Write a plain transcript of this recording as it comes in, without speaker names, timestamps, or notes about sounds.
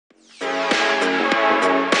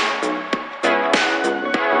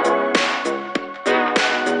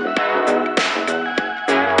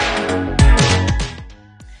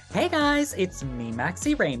it's me,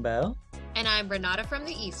 Maxxy Rainbow. And I'm Renata from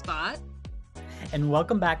the E-Spot. And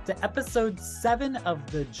welcome back to episode 7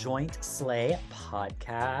 of the Joint Slay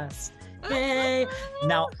podcast. Yay!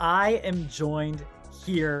 Now, I am joined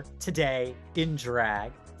here today in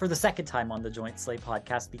drag for the second time on the Joint Slay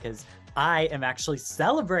podcast because I am actually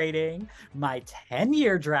celebrating my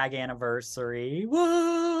 10-year drag anniversary.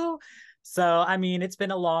 Woo! So, I mean, it's been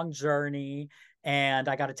a long journey. And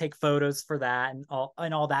I got to take photos for that and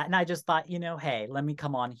all that. And I just thought, hey, let me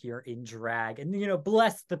come on here in drag and,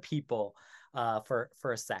 bless the people for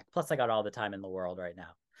a sec. Plus, I got all the time in the world right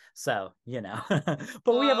now. So, but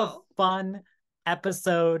we have a fun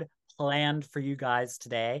episode planned for you guys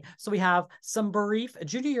today. So we have some brief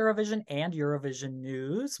Junior Eurovision and Eurovision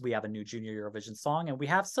news. We have a new Junior Eurovision song, and we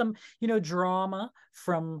have some, drama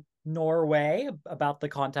from Norway about the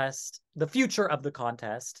contest, the future of the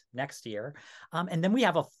contest next year. And then we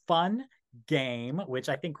have a fun game, which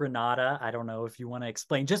I think Renata, I don't know if you want to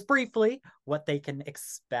explain just briefly what they can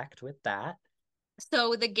expect with that.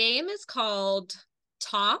 So the game is called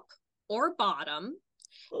Top or Bottom.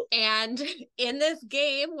 And in this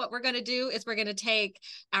game, what we're going to do is we're going to take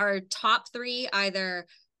our top 3 either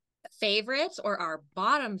favorites or our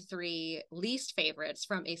bottom 3 least favorites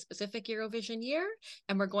from a specific Eurovision year,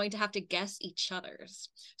 and we're going to have to guess each other's.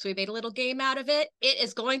 So we made a little game out of it. It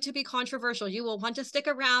is going to be controversial. You will want to stick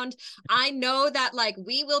around. I know that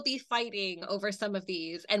we will be fighting over some of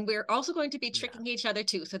these, and we're also going to be tricking each other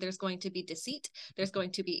too. So there's going to be deceit. There's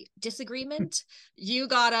going to be disagreement. You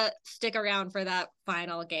gotta stick around for that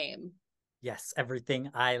final game. Yes,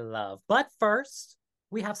 everything I love. But first,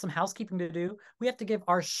 we have some housekeeping to do. We have to give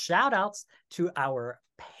our shout outs to our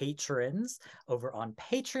patrons over on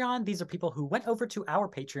Patreon. These are people who went over to our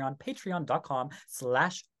Patreon,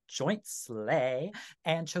 patreon.com/jointslay,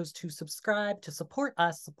 and chose to subscribe to support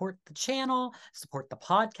us, support the channel, support the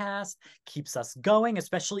podcast, keeps us going,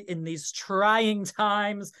 especially in these trying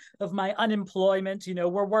times of my unemployment.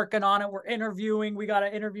 We're working on it. We're interviewing. We got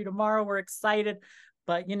an interview tomorrow. We're excited.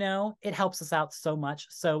 But, it helps us out so much.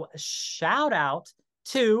 So shout out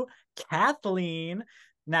to Kathleen.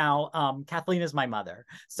 Now, Kathleen is my mother,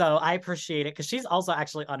 so I appreciate it because she's also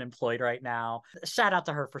actually unemployed right now. Shout out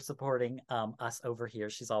to her for supporting us over here.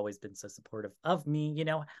 She's always been so supportive of me.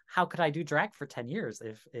 How could I do drag for 10 years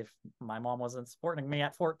if my mom wasn't supporting me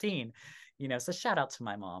at 14? So shout out to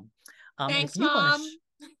my mom. Thanks, Mom.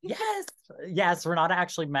 Yes, Renata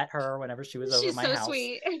actually met her whenever she was over my house. She's so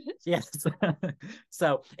sweet. Yes.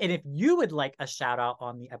 So, and if you would like a shout out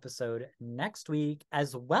on the episode next week,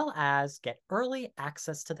 as well as get early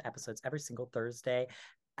access to the episodes every single Thursday,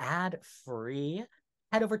 ad free,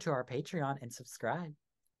 head over to our Patreon and subscribe.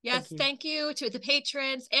 Yes, thank you to the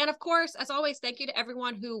patrons. And of course, as always, thank you to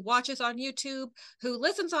everyone who watches on YouTube, who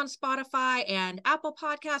listens on Spotify and Apple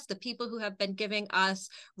Podcasts, the people who have been giving us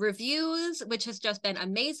reviews, which has just been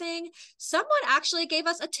amazing. Someone actually gave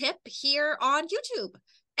us a tip here on YouTube,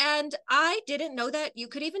 and I didn't know that you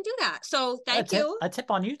could even do that. So thank you. A tip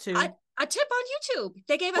on YouTube? A tip on YouTube.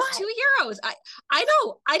 They gave us €2. I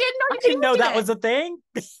know. I didn't know. I didn't know that was a thing.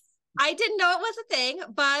 I didn't know it was a thing,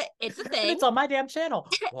 but it's a thing. It's on my damn channel.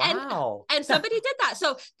 Wow. and somebody did that.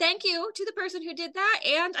 So thank you to the person who did that.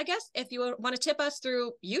 And I guess if you want to tip us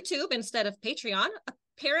through YouTube instead of Patreon,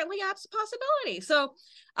 apparently that's a possibility. So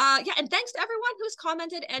and thanks to everyone who's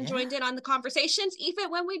commented and joined in on the conversations. Even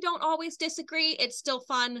when we don't always disagree, it's still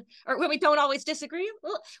fun. Or when we don't always disagree,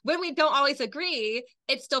 when we don't always agree,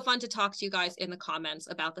 it's still fun to talk to you guys in the comments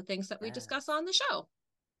about the things that we discuss on the show.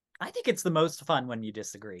 I think it's the most fun when you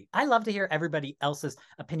disagree. I love to hear everybody else's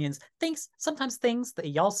opinions, sometimes things that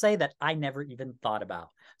y'all say that I never even thought about.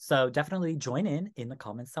 So definitely join in the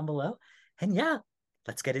comments down below. And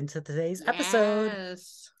let's get into today's episode.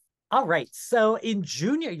 All right. So in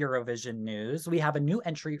Junior Eurovision news, we have a new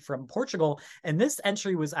entry from Portugal. And this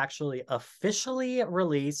entry was actually officially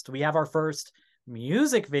released. We have our first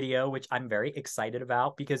music video, which I'm very excited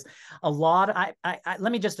about because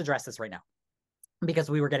let me just address this right now.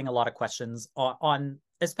 Because we were getting a lot of questions on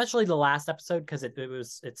especially the last episode, because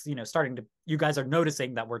it's starting to, you guys are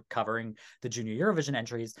noticing that we're covering the Junior Eurovision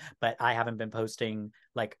entries, but I haven't been posting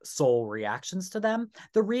sole reactions to them.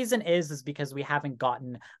 The reason is because we haven't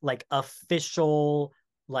gotten official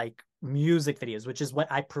music videos, which is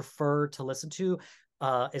what I prefer to listen to,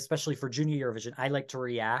 especially for Junior Eurovision. I like to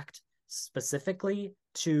react specifically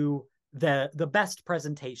to the best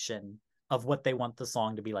presentation of what they want the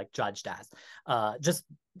song to be judged as.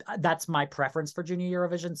 That's my preference for Junior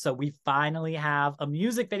Eurovision. So we finally have a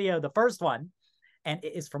music video, the first one, and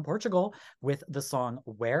it is from Portugal with the song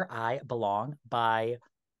Where I Belong by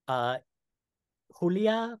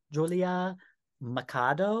Julia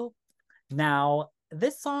Machado. Now,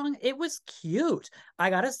 this song, it was cute. I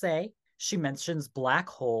gotta say, she mentions black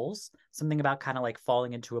holes, something about kind of like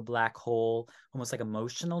falling into a black hole, almost like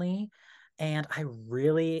emotionally. And I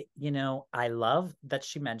really, I love that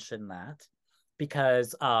she mentioned that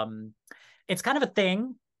because it's kind of a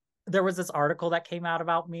thing. There was this article that came out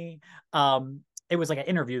about me. It was like an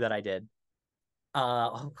interview that I did.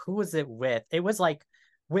 Who was it with? It was like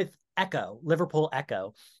with Echo, Liverpool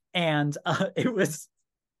Echo. And it was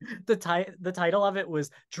the title of it was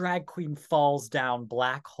Drag Queen Falls Down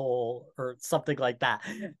Black Hole or something like that.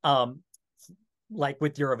 Like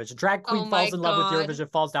with Eurovision. Drag Oh Queen my falls in love with God.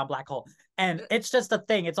 Eurovision, falls down black hole. And it's just a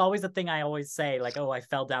thing. It's always a thing I always say, like, oh, I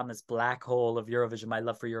fell down this black hole of Eurovision, my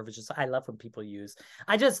love for Eurovision. So I love when people use.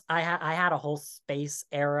 I had a whole space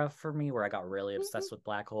era for me where I got really obsessed with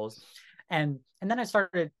black holes. And then I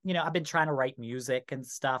started, I've been trying to write music and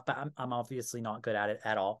stuff, but I'm obviously not good at it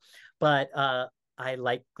at all. But I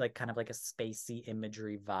like kind of like a spacey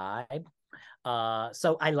imagery vibe.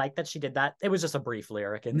 So I like that she did that. It was just a brief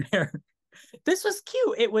lyric in there. This was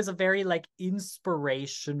cute. It was a very like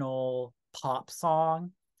inspirational pop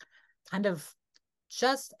song. Kind of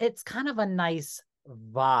it's kind of a nice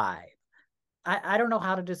vibe. I don't know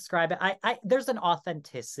how to describe it. I there's an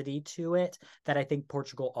authenticity to it that I think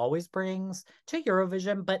Portugal always brings to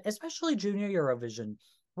Eurovision, but especially Junior Eurovision,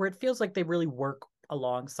 where it feels like they really work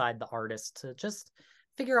alongside the artist to just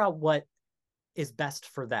figure out what is best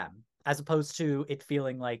for them, as opposed to it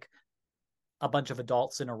feeling like a bunch of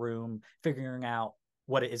adults in a room figuring out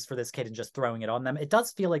what it is for this kid and just throwing it on them. It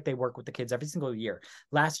does feel like they work with the kids every single year.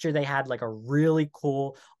 Last year they had like a really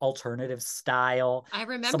cool alternative style, I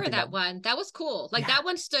remember something that, that one. That was cool. Like yeah, that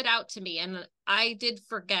one stood out to me, and I did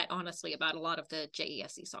forget honestly about a lot of the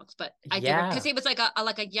JESE songs, but I do because yeah, he was like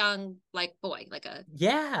a young like boy, like a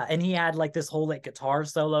yeah. And he had like this whole like guitar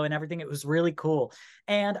solo and everything. It was really cool.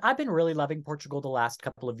 And I've been really loving Portugal the last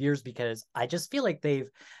couple of years because I just feel like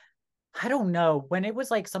I don't know, when it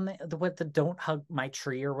was like something with the Don't Hug My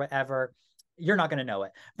Tree or whatever, you're not gonna know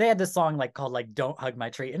it. They had this song like called like Don't Hug My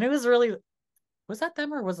Tree, and it was really, was that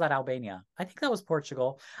them or was that Albania? I think that was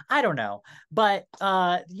Portugal. I don't know. But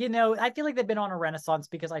I feel like they've been on a renaissance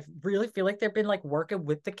because I really feel like they've been like working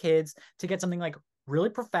with the kids to get something like really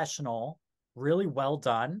professional, really well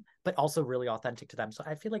done, but also really authentic to them. So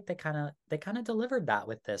I feel like they kind of delivered that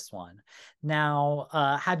with this one. Now,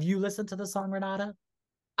 have you listened to the song, Renata?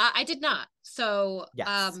 I did not. So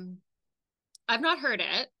Yes. I've not heard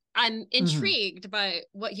it. I'm Mm-hmm. intrigued by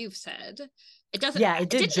what you've said. Yeah, it It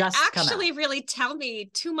did didn't just come actually out. really tell me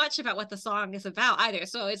too much about what the song is about either.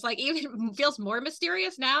 So it's like even feels more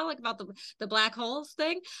mysterious now, like about the black holes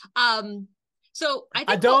thing. Um, so I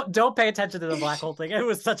I think what don't pay attention to the black hole thing. It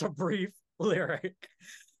was such a brief lyric.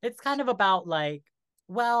 It's kind of about like,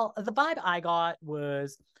 well, the vibe I got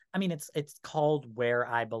was, I mean, it's called Where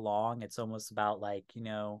I Belong. It's almost about like,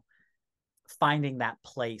 finding that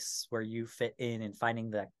place where you fit in and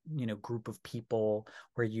finding that, group of people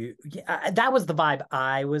where yeah, that was the vibe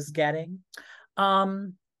I was getting.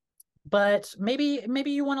 Um, but maybe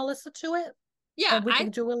you want to listen to it yeah, and we can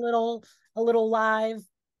do a little live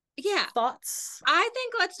yeah, thoughts. I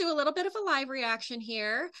think let's do a little bit of a live reaction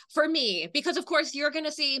here for me, because of course you're going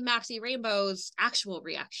to see Maxxy Rainbow's actual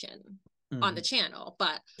reaction on the Mhm. channel,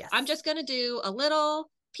 but I'm Yes. just going to do a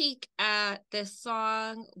little peek at this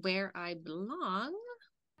song, Where I Belong.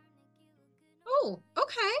 Oh,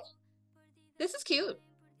 okay. This is cute.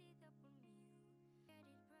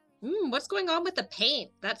 What's going on with the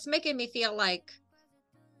paint? That's making me feel like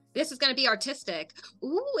this is going to be artistic.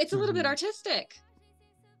 Ooh, it's a little bit Mhm. artistic.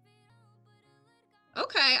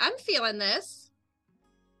 Okay, I'm feeling this.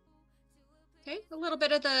 Okay, a little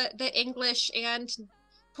bit of the English and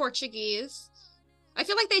Portuguese. I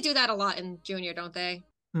feel like they do that a lot in junior, don't they?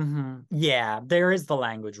 Yeah, there is the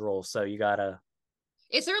language rule, so you gotta.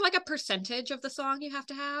 Is there like a percentage of the song you have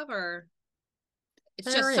to have, or it's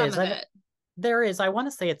There just some is. of it? There is. I want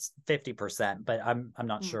to say it's 50%, but I'm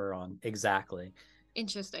not Hmm, sure on exactly.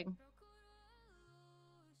 interesting.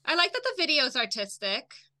 I like that the video is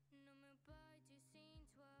artistic.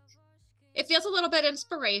 It feels a little bit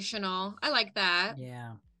inspirational. I like that.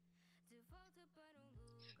 Yeah.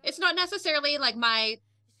 It's not necessarily like my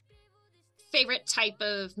favorite type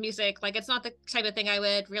of music. Like it's not the type of thing I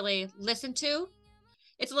would really listen to.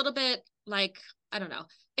 It's a little bit like, I don't know.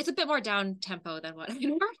 It's a bit more down tempo than what I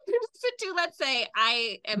normally listen to. Let's say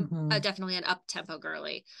I am Hmm. definitely an up tempo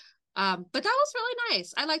girly. But that was really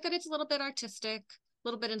nice. I like that it's a little bit artistic, a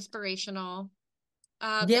little bit inspirational.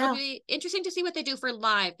 It'll Yeah. be interesting to see what they do for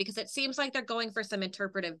live because it seems like they're going for some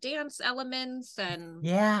interpretive dance elements and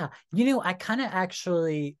Yeah. I kind of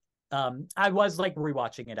actually I was like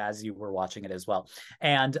rewatching it as you were watching it as well.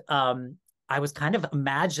 And I was kind of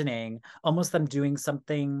imagining almost them doing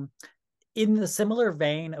something in the similar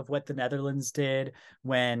vein of what the Netherlands did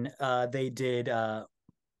when they did the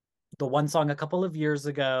one song a couple of years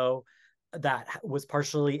ago that was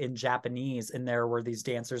partially in Japanese, and there were these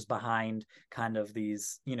dancers behind kind of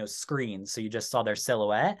these, screens. So you just saw their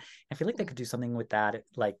silhouette. I feel like they could do something with that,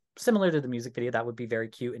 like similar to the music video. That would be very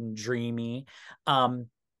cute and dreamy.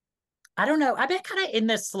 I don't know. I've been kind of in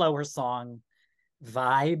this slower song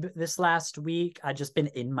vibe this last week. I just been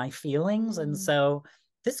in my feelings. And so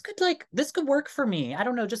this could work for me. I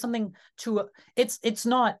don't know, just something to it's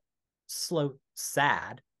not slow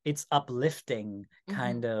sad. It's uplifting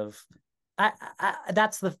kind of.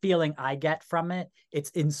 That's the feeling I get from it. It's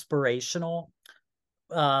inspirational.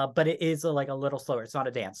 But it is like a little slower. It's not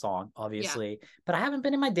a dance song, obviously. Yeah. But I haven't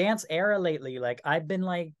been in my dance era lately. Like I've been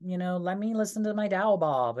like, let me listen to my Dow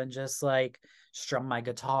Bob and just like strum my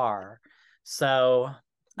guitar. So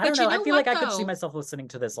I don't know. I feel like I could see myself listening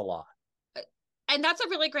to this a lot. And that's a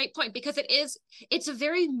really great point, because it's a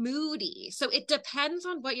very moody. So it depends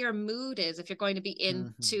on what your mood is. If you're going to be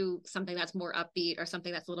into something that's more upbeat or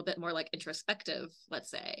something that's a little bit more like introspective,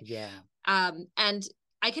 let's say. Yeah. And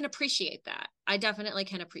I can appreciate that. I definitely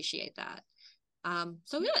can appreciate that.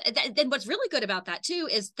 So yeah, then what's really good about that too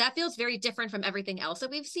is that feels very different from everything else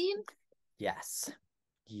that we've seen. Yes.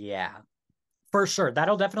 Yeah, for sure.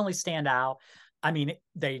 That'll definitely stand out. I mean,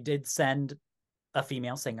 they did send a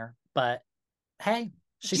female singer, but hey,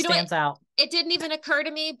 she stands out. It didn't even occur to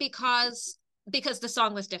me because the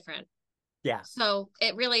song was different. Yeah. So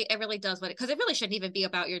it really does because it really shouldn't even be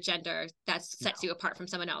about your gender that sets you apart from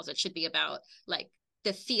someone else. It should be about like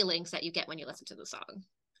the feelings that you get when you listen to the song.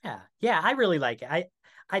 Yeah, I really like it.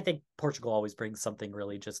 I think Portugal always brings something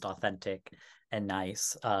really just authentic and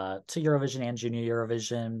nice to Eurovision and Junior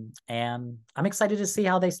Eurovision, and I'm excited to see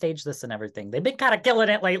how they stage this and everything. They've been kind of killing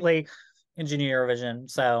it lately in Junior Eurovision,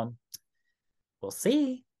 so we'll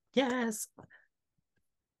see. Yes.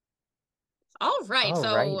 All right,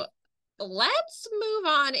 so let's move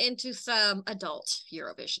on into some adult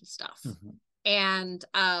Eurovision stuff and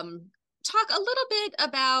talk a little bit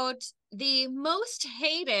about the most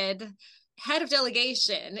hated head of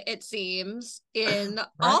delegation, it seems, in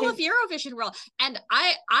all of Eurovision world. And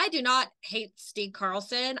I do not hate Stig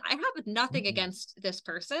Karlsson. I have nothing against this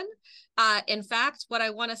person. In fact, what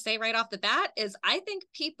I want to say right off the bat is I think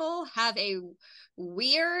people have a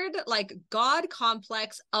weird like God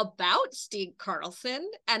complex about Stig Karlsson,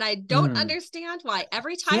 and I don't understand why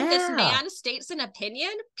every time this man states an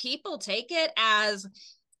opinion, people take it as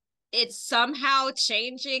it's somehow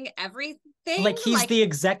changing everything. Like he's the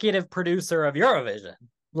executive producer of Eurovision.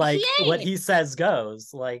 Like what he says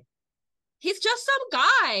goes. Like he's just some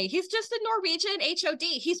guy. He's just a Norwegian HOD.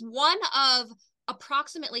 He's one of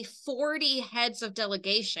approximately 40 heads of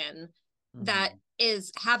delegation that is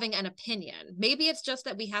having an opinion. Maybe it's just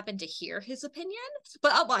that we happen to hear his opinion,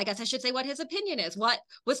 but well, I guess I should say what his opinion is. What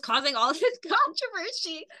was causing all this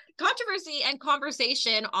controversy and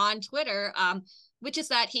conversation on Twitter, which is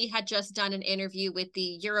that he had just done an interview with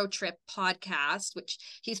the Eurotrip podcast, which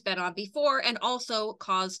he's been on before, and also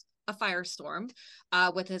caused a firestorm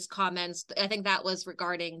with his comments. I think that was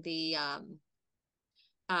regarding the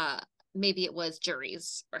maybe it was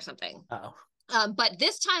juries or something. But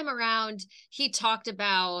this time around, he talked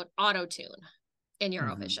about autotune in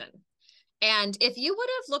Eurovision. And if you would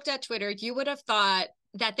have looked at Twitter, you would have thought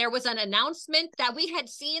that there was an announcement that we had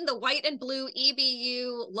seen the white and blue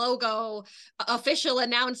EBU logo official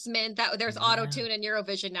announcement that there's autotune in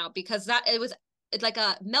Eurovision now, because that it was like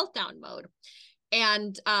a meltdown mode.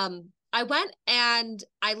 And I went and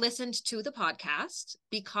I listened to the podcast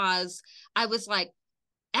because I was like,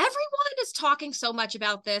 everyone is talking so much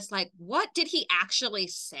about this. Like, what did he actually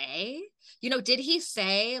say? Did he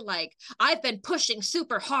say like, I've been pushing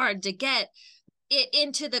super hard to get it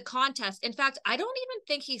into the contest? In fact, I don't even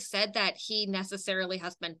think he said that he necessarily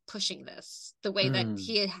has been pushing this the way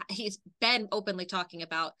that he's been openly talking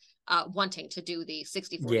about wanting to do the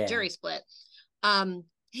 60-40 jury split.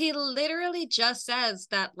 He literally just says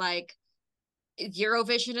that like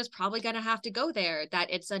Eurovision is probably going to have to go there, that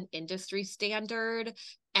it's an industry standard.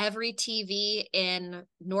 Every TV in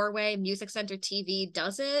Norway, Music Center TV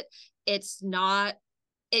does it. It's not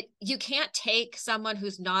you can't take someone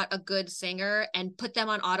who's not a good singer and put them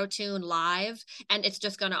on autotune live and it's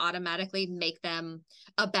just going to automatically make them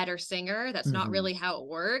a better singer. That's not really how it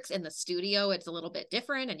works. In the studio, it's a little bit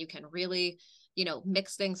different and you can really,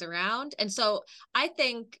 mix things around. And so I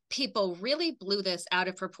think people really blew this out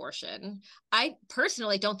of proportion. I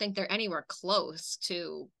personally don't think they're anywhere close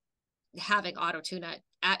to having autotune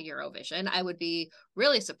at Eurovision. I would be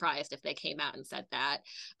really surprised if they came out and said that.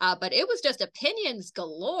 But it was just opinions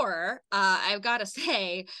galore, I've got to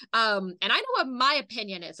say. And I know what my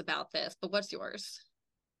opinion is about this, but what's yours?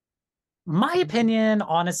 My opinion,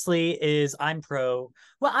 honestly, is I'm pro.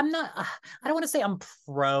 Well, I'm not, I don't want to say I'm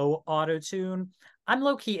pro autotune. I'm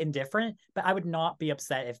low-key indifferent, but I would not be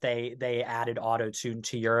upset if they added autotune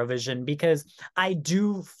to Eurovision, because I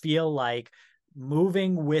do feel like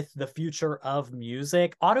moving with the future of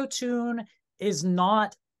music, autotune is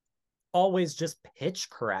not always just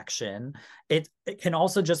pitch correction. It can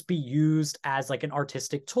also just be used as like an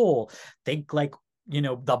artistic tool. Think like,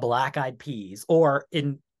 the Black Eyed Peas, or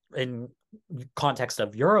in context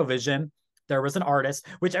of Eurovision, there was an artist,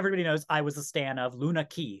 which everybody knows I was a stan of, Luna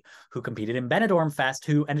Key, who competed in Benidorm Fest,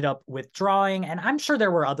 who ended up withdrawing. And I'm sure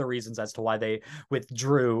there were other reasons as to why they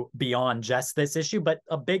withdrew beyond just this issue. But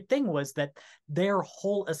a big thing was that their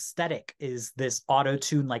whole aesthetic is this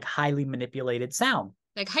auto-tune, like highly manipulated sound.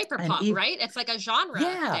 Like And hyperpop, right? It's like a genre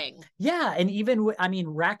yeah, thing. yeah. And even, I mean,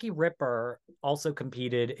 Racky Ripper also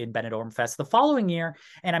competed in Benidorm Fest the following year.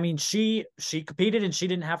 And I mean, she competed and she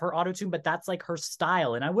didn't have her auto tune, but that's like her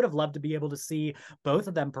style. And I would have loved to be able to see both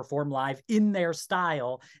of them perform live in their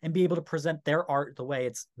style and be able to present their art the way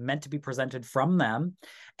it's meant to be presented from them.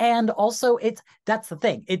 And also, that's the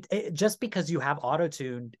thing. It just because you have auto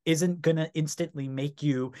tune isn't gonna instantly make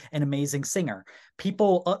you an amazing singer.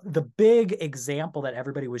 People, the big example that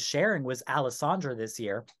everybody was sharing was Alessandra this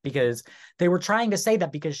year, because they were trying to say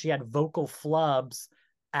that because she had vocal flubs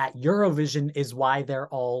at Eurovision is why they're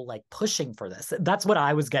all like pushing for this. That's what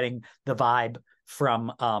I was getting the vibe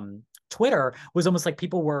from Twitter, was almost like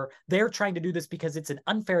they're trying to do this because it's an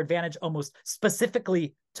unfair advantage, almost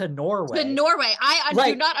specifically to Norway. To Norway. I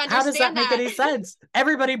do not understand how does that make that. any sense?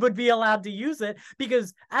 Everybody would be allowed to use it,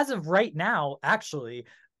 because as of right now, actually,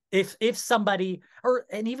 if somebody,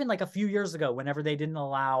 and even like a few years ago, whenever they didn't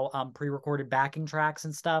allow pre-recorded backing tracks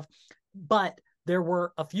and stuff, but there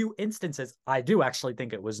were a few instances, I do actually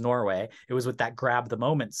think it was Norway, it was with that Grab the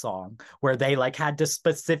Moment song, where they like had to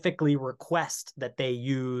specifically request that they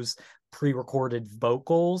use pre-recorded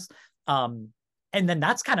vocals. And then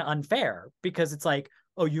that's kind of unfair, because it's like,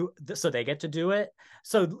 oh, so they get to do it.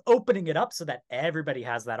 So opening it up so that everybody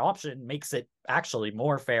has that option makes it actually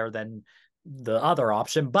more fair than the other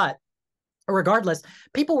option. But regardless,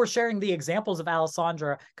 people were sharing the examples of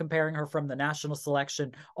Alessandra, comparing her from the national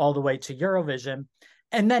selection all the way to Eurovision.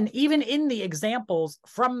 And then even in the examples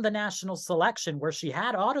from the national selection where she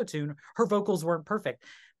had autotune, her vocals weren't perfect.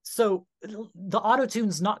 So the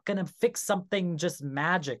autotune's not going to fix something just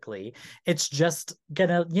magically. It's just going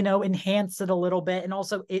to, enhance it a little bit. And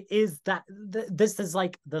also it is that this is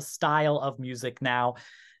like the style of music now.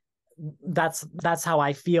 That's how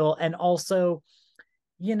I feel. And also,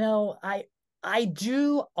 I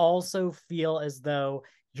do also feel as though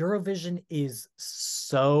Eurovision is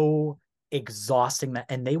so exhausting,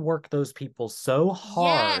 and they work those people so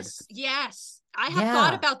hard. Yes. I have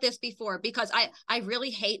thought about this before, because I really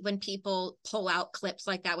hate when people pull out clips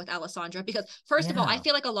like that with Alessandra, because first of all, I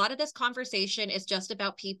feel like a lot of this conversation is just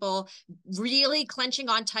about people really clenching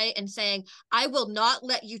on tight and saying, I will not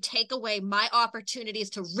let you take away my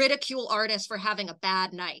opportunities to ridicule artists for having a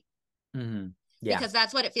bad night. Mm-hmm. Yeah. Because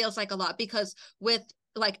that's what it feels like a lot. Because with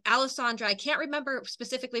like Alessandra, I can't remember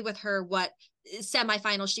specifically with her what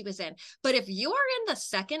semifinal she was in, but if you are in the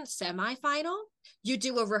second semifinal, you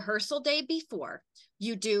do a rehearsal day before,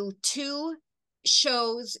 you do 2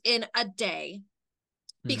 shows in a day,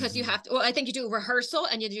 because you have to, I think you do a rehearsal,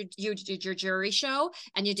 and you do your jury show,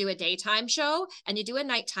 and you do a daytime show, and you do a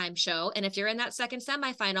nighttime show. And if you're in that second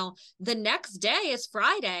semifinal, the next day is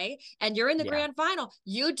Friday, and you're in the grand final,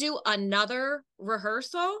 you do another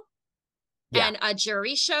rehearsal and a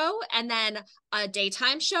jury show, and then a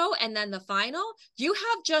daytime show, and then the final. You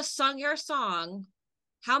have just sung your song.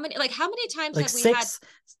 How many times like have we six,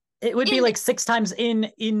 had? It would be like 6 times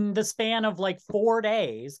in the span of like 4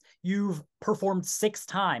 days. You've performed 6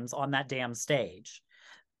 times on that damn stage.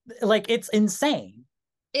 Like, it's insane.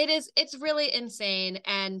 It's really insane.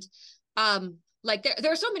 And like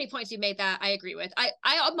there are so many points you made that I agree with. I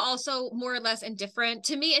am also more or less indifferent.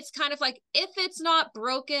 To me, it's kind of like, if it's not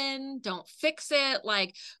broken, don't fix it.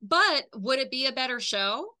 Like, but would it be a better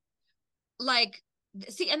show? Like,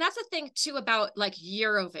 see, and that's the thing too about like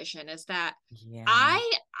Eurovision, is that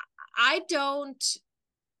I don't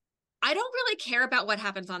really care about what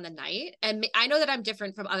happens on the night. And I know that I'm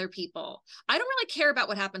different from other people. I don't really care about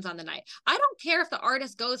what happens on the night. I don't care if the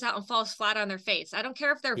artist goes out and falls flat on their face. I don't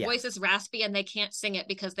care if their voice is raspy and they can't sing it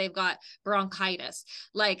because they've got bronchitis.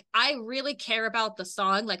 Like, I really care about the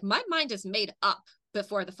song. Like, my mind is made up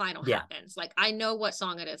before the final Yeah. happens. Like I know what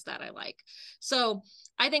song it is that I like. So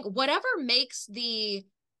I think whatever makes the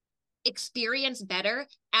experience better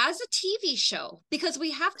as a TV show, because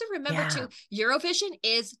we have to remember too, Eurovision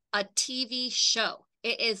is a TV show.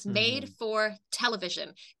 It is made for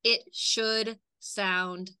television. It should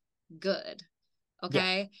sound good.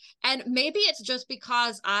 Okay. Yeah. And maybe it's just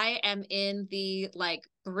because I am in the like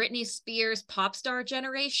Britney Spears pop star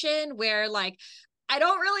generation where like I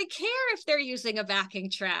don't really care if they're using a backing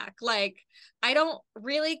track. Like I don't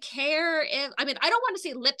really care if I don't want to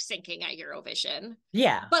see lip syncing at Eurovision.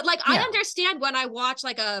 Yeah. But like I understand when I watch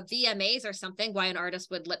like a VMAs or something why an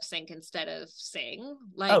artist would lip sync instead of sing.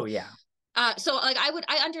 Like oh yeah. So like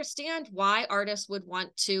I understand why artists would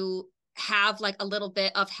want to have like a little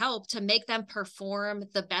bit of help to make them perform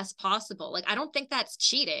the best possible. Like I don't think that's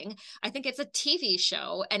cheating. I think it's a TV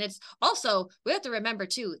show, and it's also, we have to remember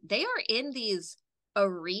too, they are in these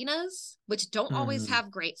arenas which don't always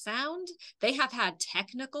have great sound. They have had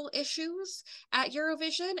technical issues at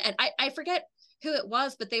Eurovision, and I forget who it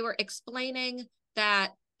was, but they were explaining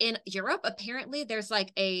that in Europe apparently there's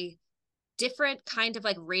like a different kind of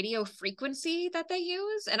like radio frequency that they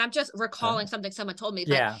use, and I'm just recalling something someone told me,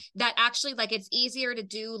 but that actually like it's easier to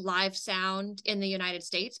do live sound in the United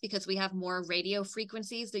States because we have more radio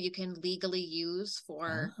frequencies that you can legally use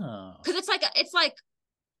for, because it's like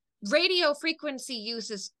radio frequency use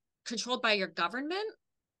is controlled by your government.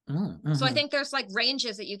 So I think there's like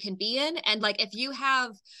ranges that you can be in, and like if you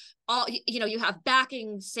have all, you know, you have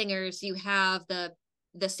backing singers, you have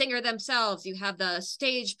the singer themselves, you have the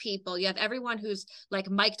stage people, you have everyone who's like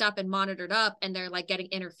mic'd up and monitored up, and they're like getting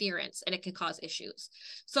interference, and it can cause issues.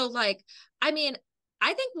 So like I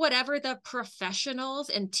think whatever the professionals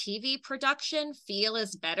in TV production feel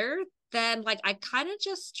is better, then like I kind of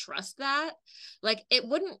just trust that. Like it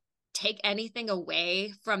wouldn't take anything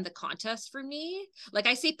away from the contest for me. Like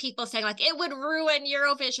I see people saying like it would ruin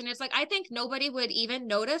Eurovision. It's like I think nobody would even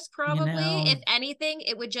notice probably. If anything,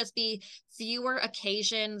 it would just be fewer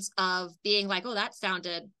occasions of being like, oh, that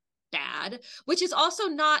sounded bad, which is also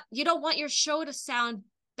not, you don't want your show to sound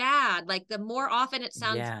bad. Like the more often it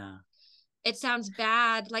sounds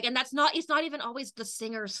bad, like, and it's not even always the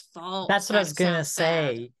singer's fault. That's what I was gonna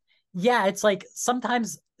say. Bad. Yeah, it's like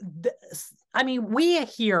sometimes we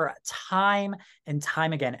hear time and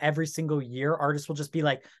time again, every single year, artists will just be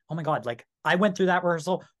like, oh my God, like I went through that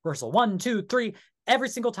rehearsal 1, 2, 3, every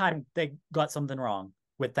single time they got something wrong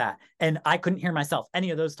with that. And I couldn't hear myself any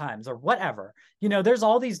of those times or whatever. You know, there's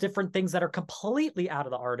all these different things that are completely out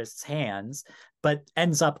of the artist's hands, but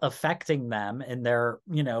ends up affecting them in their,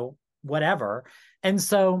 you know, whatever. And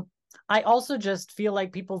so I also just feel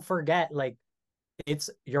like people forget, like,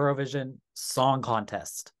 it's Eurovision Song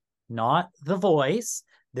Contest, not The Voice.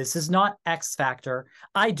 This is not X Factor.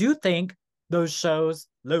 I do think those shows,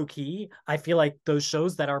 low key, I feel like those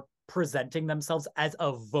shows that are presenting themselves as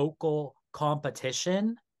a vocal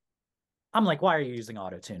competition, I'm like, why are you using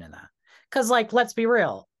autotune in that? Because like, let's be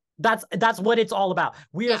real. That's what it's all about.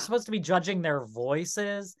 We are supposed to be judging their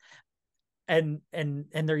voices, and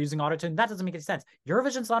they're using autotune. That doesn't make any sense.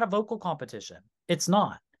 Eurovision's not a vocal competition. It's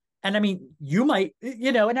not. And I mean, you might,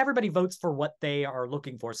 you know, and everybody votes for what they are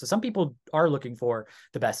looking for. So some people are looking for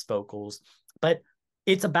the best vocals, but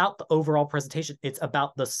it's about the overall presentation. It's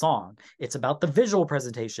about the song. It's about the visual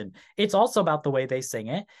presentation. It's also about the way they sing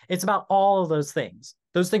it. It's about all of those things.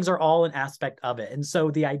 Those things are all an aspect of it. And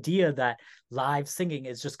so the idea that live singing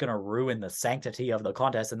is just going to ruin the sanctity of the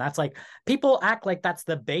contest, and that's like, people act like that's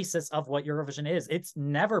the basis of what Eurovision is. It's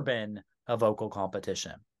never been a vocal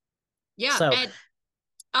competition. Yeah. So, and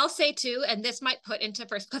I'll say too, and this might put into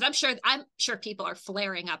first, because I'm sure people are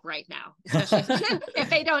flaring up right now, especially if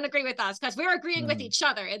they don't agree with us, because we're agreeing with each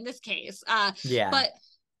other in this case. But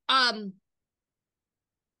oh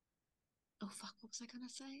fuck, what was I gonna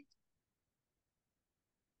say?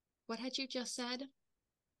 What had you just said?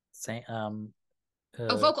 Say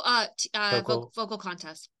vocal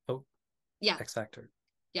contest. Oh, yeah, X Factor.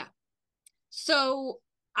 Yeah. So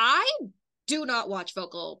I do not watch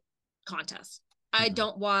vocal contests. I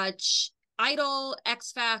don't watch Idol,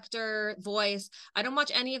 X Factor, Voice. I don't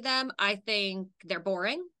watch any of them. I think they're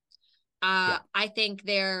boring. I think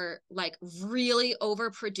they're like really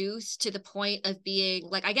overproduced to the point of being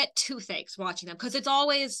like, I get toothaches watching them because it's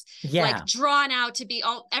always like drawn out to be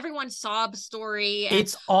everyone's sob story. And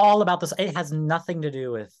it's all about this. It has nothing to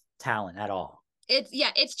do with talent at all.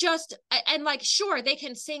 It's just, and like, sure, they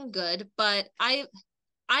can sing good, but I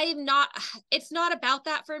it's not about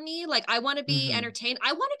that for me. Like, I want to be entertained.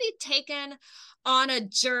 I want to be taken on a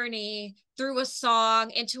journey through a song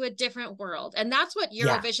into a different world. And that's what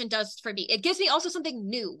Eurovision does for me. It gives me also something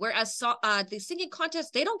new. Whereas the singing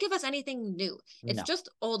contest, they don't give us anything new. It's just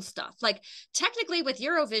old stuff. Like, technically with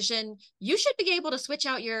Eurovision, you should be able to switch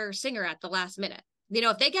out your singer at the last minute. You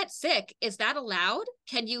know, if they get sick, is that allowed?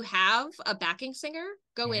 Can you have a backing singer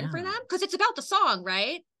go in for them? Because it's about the song,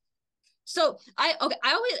 right? So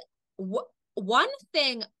one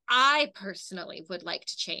thing I personally would like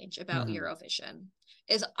to change about Eurovision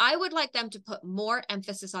is I would like them to put more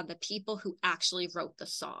emphasis on the people who actually wrote the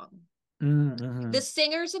song. The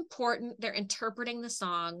singer's important. They're interpreting the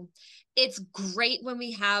song. It's great when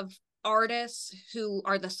we have artists who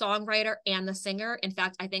are the songwriter and the singer. In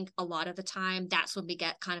fact, I think a lot of the time that's when we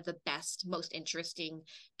get kind of the best, most interesting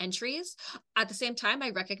entries. At the same time, I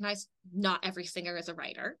recognize not every singer is a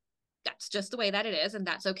writer. That's just the way that it is, and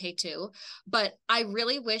that's okay too. But I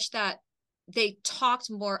really wish that they talked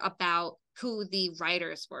more about who the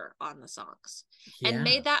writers were on the songs and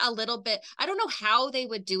made that a little bit, I don't know how they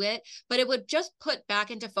would do it, but it would just put back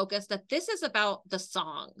into focus that this is about the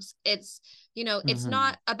songs. It's, you know, it's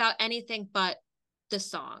not about anything but the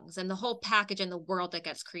songs and the whole package and the world that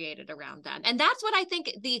gets created around them. And that's what I think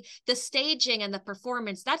the staging and the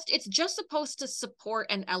performance, it's just supposed to support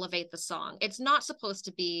and elevate the song. It's not supposed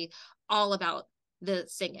to be all about the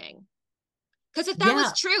singing. Because if that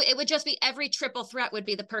was true, it would just be every triple threat would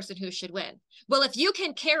be the person who should win. Well, if you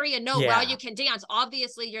can carry a note while you can dance,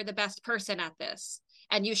 obviously you're the best person at this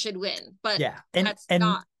and you should win. But that's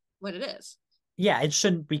not what it is. Yeah, it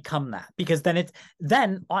shouldn't become that, because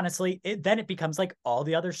then honestly, it becomes like all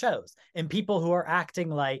the other shows, and people who are acting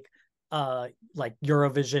like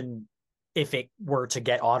Eurovision, if it were to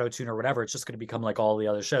get autotune or whatever, it's just going to become like all the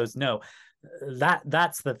other shows. No,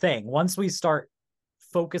 that's the thing. Once we start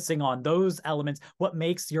focusing on those elements, what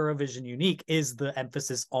makes Eurovision unique is the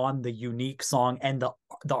emphasis on the unique song and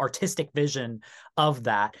the artistic vision of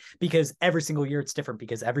that, because every single year it's different,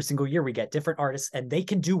 because every single year we get different artists and they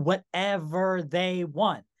can do whatever they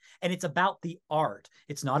want, and it's about the art.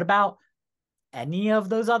 It's not about any of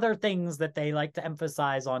those other things that they like to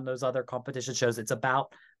emphasize on those other competition shows. It's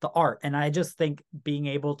about the art. And I just think being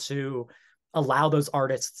able to allow those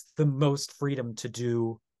artists the most freedom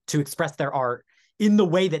to express their art in the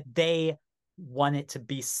way that they want it to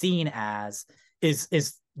be seen as is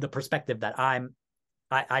the perspective that I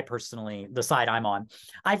personally, the side I'm on.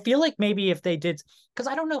 I feel like maybe if they did, because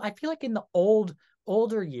I don't know, I feel like in the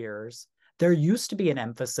older years, there used to be an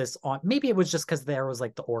emphasis on, maybe it was just because there was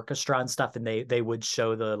like the orchestra and stuff, and they would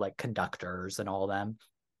show the like conductors and all them.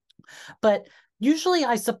 But usually,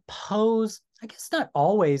 I suppose, I guess not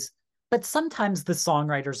always, but sometimes the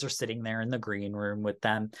songwriters are sitting there in the green room with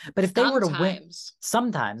them. But if they were to win,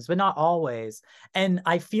 sometimes, but not always. And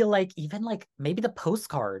I feel like even like maybe the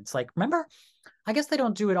postcards, like, remember, I guess they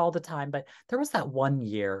don't do it all the time, but there was that one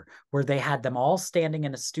year where they had them all standing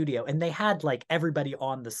in a studio, and they had like everybody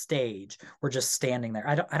on the stage were just standing there.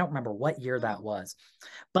 I don't remember what year that was,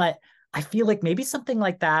 but I feel like maybe something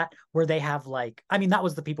like that, where they have like, I mean, that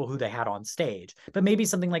was the people who they had on stage, but maybe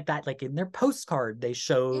something like that, like in their postcard, they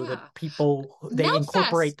show the people, they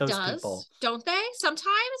incorporate those people. Don't they? Sometimes,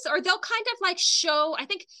 or they'll kind of like show, I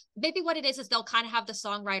think maybe what it is they'll kind of have the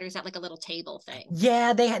songwriters at like a little table thing.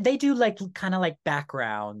 Yeah, they do like kind of like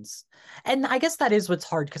backgrounds. And I guess that is what's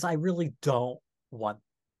hard, because I really don't want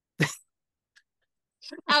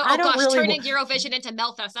turning Eurovision into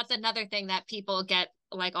Melfest. That's another thing that people get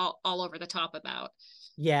like all over the top about.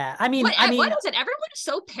 Yeah, I mean, what is it? Everyone is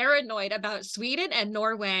so paranoid about Sweden and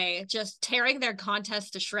Norway just tearing their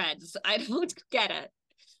contest to shreds. I don't get it.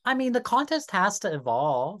 I mean, the contest has to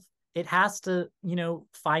evolve. It has to,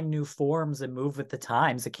 find new forms and move with the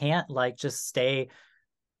times. It can't like just stay,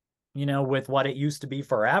 with what it used to be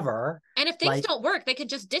forever. And if things don't work, they can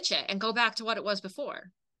just ditch it and go back to what it was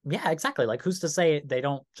before. Yeah, exactly. Like, who's to say they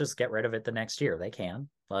don't just get rid of it the next year? They can.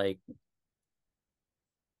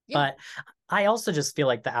 But I also just feel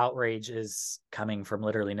like the outrage is coming from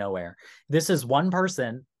literally nowhere. This is one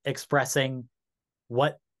person expressing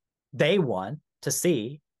what they want to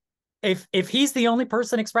see. If he's the only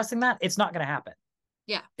person expressing that, it's not going to happen.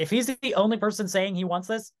 Yeah. If he's the only person saying he wants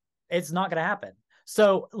this, it's not going to happen.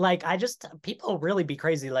 So, like, people really be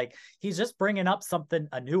crazy. Like, he's just bringing up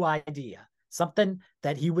a new idea, something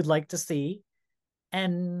that he would like to see.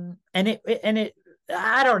 And it,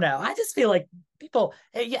 I don't know. I just feel like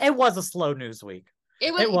it was a slow news week.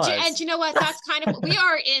 It was. And you know what? That's kind of, we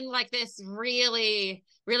are in like this really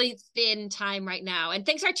really thin time right now, and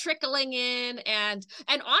things are trickling in, and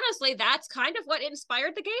honestly, that's kind of what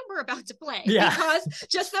inspired the game we're about to play. Yeah. Because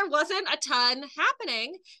just there wasn't a ton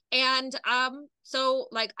happening. And so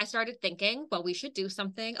like I started thinking, well, we should do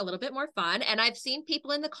something a little bit more fun, and I've seen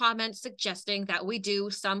people in the comments suggesting that we do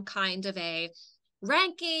some kind of a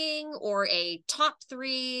ranking or a top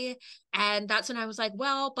 3. And that's when I was like,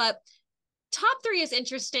 well, but top 3 is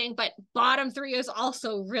interesting, but bottom 3 is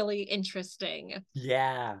also really interesting.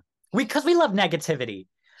 Yeah. Because we love negativity.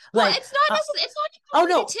 Well, Like, it's not necessarily, it's oh not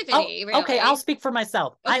no. negativity, Oh, okay. really. I'll speak for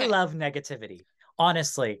myself. I Okay. love negativity.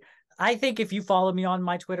 Honestly, I think if you follow me on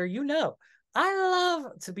my Twitter, you know, I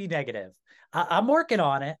love to be negative. I'm working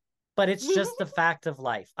on it, but it's just the fact of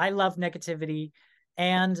life. I love negativity.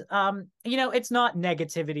 And, you know, it's not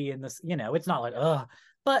negativity in this, you know, it's not like, ugh,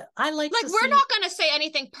 but I like Like, to we're see. not going to say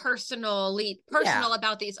anything personal Yeah.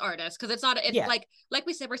 about these artists, because it's not, it's Yeah. like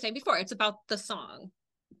we said, we're saying before, it's about the song.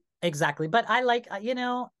 Exactly. But I like, you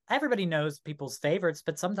know, everybody knows people's favorites,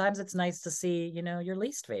 but sometimes it's nice to see, you know, your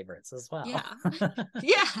least favorites as well. Yeah.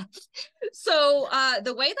 Yeah. So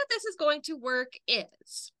the way that this is going to work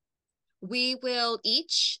is we will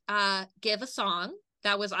each give a song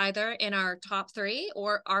that was either in our top 3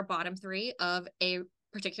 or our bottom 3 of a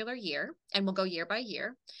particular year, and we'll go year by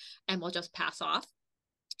year, and we'll just pass off.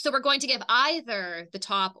 So we're going to give either the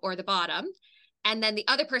top or the bottom, and then the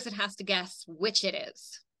other person has to guess which it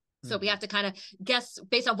is. So we have to kind of guess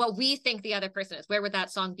based on what we think the other person is. Where would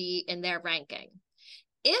that song be in their ranking?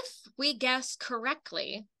 If we guess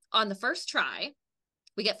correctly on the first try,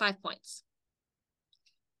 we get 5 points.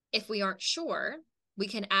 If we aren't sure, we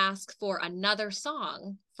can ask for another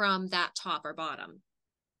song from that top or bottom.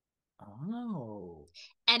 Oh.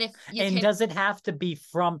 And if you And does it have to be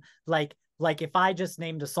from like if I just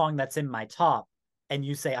named a song that's in my top and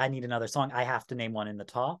you say I need another song, I have to name one in the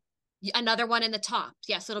top? Another one in the top.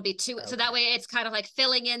 Yes, it'll be 2. Okay. So that way it's kind of like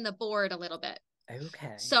filling in the board a little bit.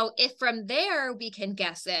 Okay. So if from there we can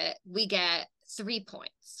guess it, we get 3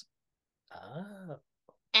 points. Oh.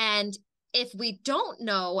 And if we don't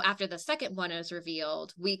know after the second one is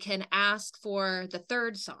revealed, we can ask for the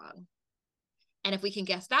third song. And if we can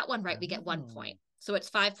guess that one right, we get 1 point. So it's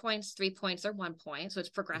 5 points, 3 points, or 1 point. So it's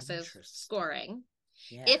progressive scoring.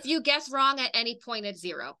 Yeah. If you guess wrong at any point, it's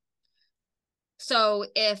 0. So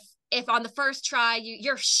if on the first try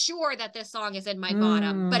you're sure that this song is in my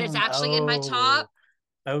bottom, but it's actually in my top,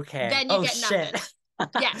 okay, then you get nothing.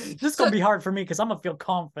 Yes. This is gonna be hard for me because I'm gonna feel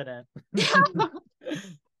confident.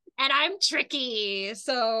 And I'm tricky.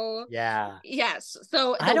 So yeah. Yes.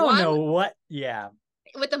 So I don't know what. Yeah.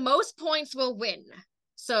 With the most points will win.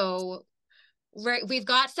 So we've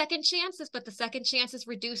got second chances, but the second chances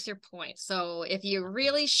reduce your points. So if you're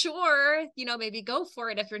really sure, you know, maybe go for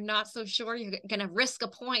it. If you're not so sure, you're gonna risk a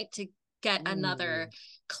point to get another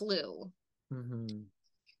clue. Mm-hmm.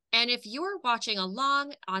 And if you're watching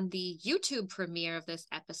along on the YouTube premiere of this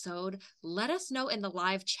episode, let us know in the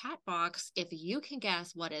live chat box if you can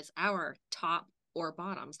guess what is our top or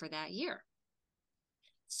bottom for that year.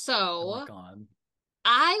 So oh my God.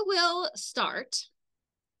 I will start.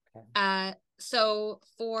 Okay. So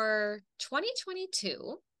for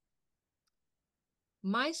 2022,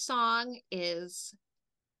 my song is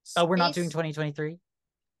Oh, we're not doing 2023?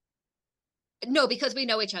 No, because we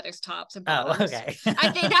know each other's tops and bottoms. Oh, okay.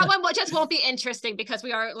 I think that one just won't be interesting because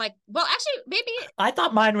we are like, well, actually, maybe. I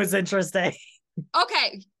thought mine was interesting.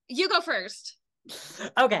 Okay, you go first.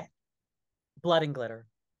 Okay. Blood and Glitter.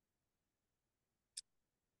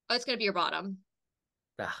 Oh, it's going to be your bottom.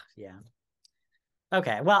 Yeah.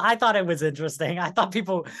 Okay. Well, I thought it was interesting. I thought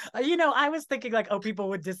people, you know, I was thinking like, oh, people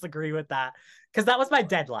would disagree with that because that was my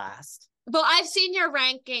dead last. Well, I've seen your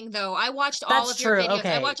ranking though. I watched all of your videos.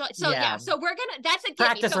 Okay. I watched all, so yeah. So we're gonna. That's a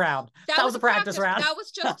practice round. That was a practice round. That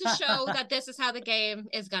was just to show that this is how the game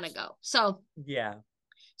is gonna go. So yeah.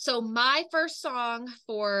 So my first song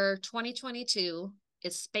for 2022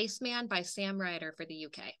 is Spaceman by Sam Ryder for the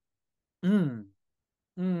UK.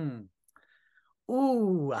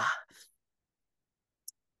 Ooh.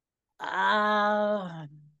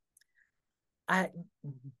 I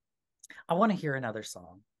want to hear another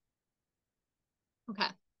song. Okay.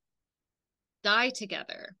 Die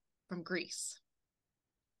Together from Greece.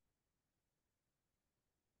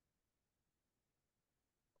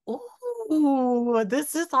 Ooh,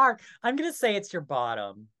 this is hard. I'm gonna say it's your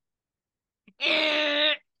bottom.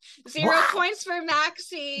 0 points for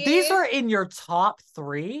Maxxy. These are in your top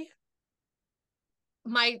 3?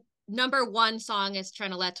 My number 1 song is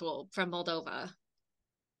Treniletul from Moldova.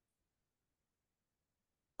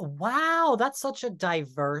 Wow, that's such a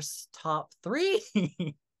diverse top 3.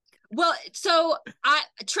 Well, so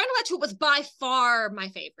Trent was by far my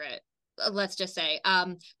favorite. Let's just say.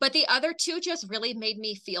 But the other two just really made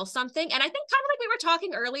me feel something. And I think kind of like we were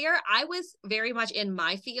talking earlier, I was very much in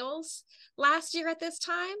my feels last year at this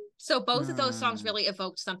time. So both of those songs really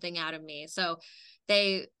evoked something out of me. So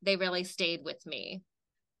they really stayed with me.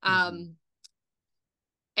 And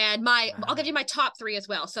I'll give you my top three as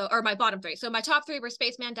well. So, or my bottom three. So my top three were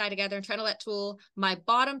Spaceman, Die Together, and Try to Let Tool. My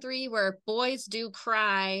bottom three were Boys Do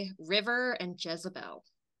Cry, River, and Jezebel.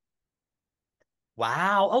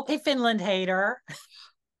 Wow. Okay, Finland hater.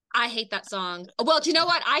 I hate that song. Well, do you know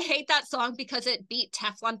what? I hate that song because it beat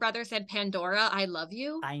Teflon Brothers and Pandora. I Love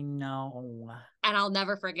You. I know. And I'll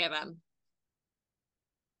never forgive him.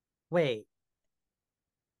 Wait.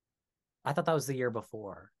 I thought that was the year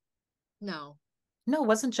before. No. No,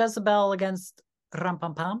 wasn't Jezebel against Ram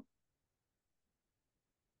Pam Pam?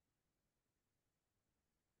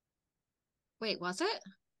 Wait, was it?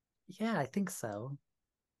 Yeah, I think so.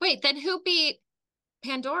 Wait, then who beat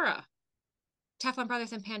Pandora? Teflon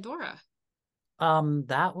Brothers and Pandora.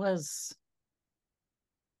 That was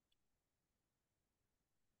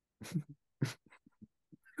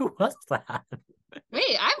who was that?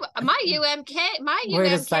 Wait, my UMK.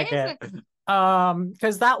 Wait a second.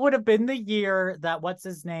 Because that would have been the year that what's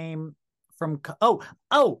his name from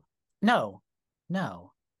no.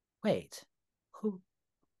 Wait. Who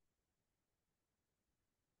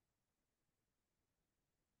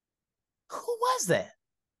was it?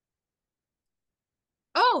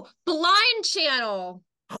 Oh, Blind Channel.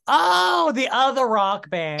 Oh, the other rock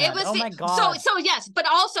band. It was my god. So yes, but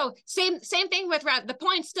also same thing with the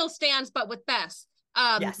point still stands, but with Bess.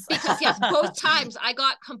 Yes. Because yes, both times I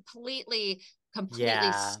got completely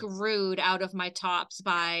screwed out of my tops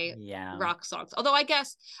by rock songs. Although I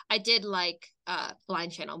guess I did like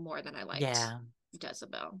Blind Channel more than I liked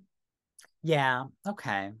Jezebel. Yeah,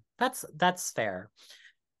 okay. That's fair.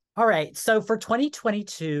 All right. So for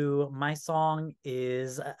 2022, my song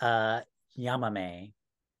is Yamame.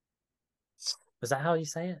 Was that how you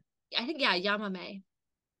say it? I think Yamame.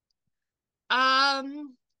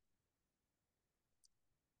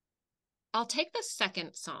 I'll take the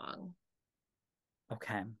second song.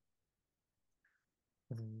 Okay.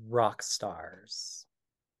 Rock Stars.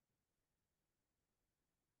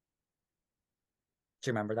 Do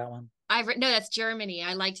you remember that one? No, that's Germany.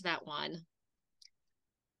 I liked that one.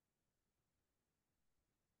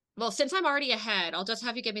 Well, since I'm already ahead, I'll just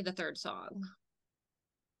have you give me the third song.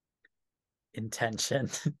 Intention.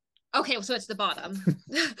 Okay, so it's the bottom.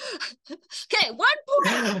 Okay, 1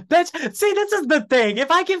 point. This is the thing.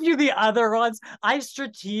 If I give you the other ones, I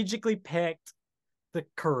strategically picked the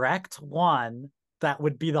correct one that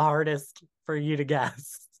would be the hardest for you to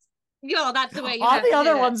guess. Yo, that's the way you all the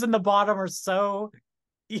other ones in the bottom are so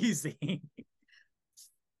easy.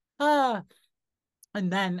 And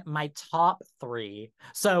then my top three.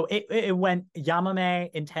 So it went Yamame,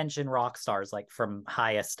 Intention, Rock Stars, like from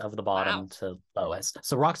highest of the bottom to lowest.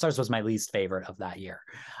 So Rock Stars was my least favorite of that year.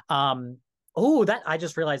 That I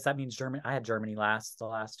just realized that means Germany. I had Germany the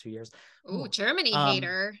last 2 years. Ooh, Germany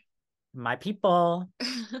hater. My people.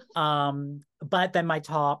 But then my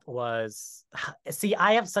top was, see,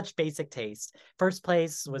 I have such basic taste. First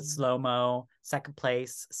place was Slow Mo, second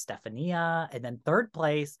place Stefania, and then third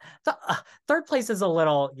place is a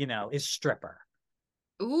little, is Stripper.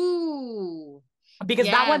 Ooh, because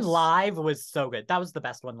that one live was so good. That was the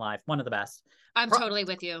best one live, one of the best. I'm totally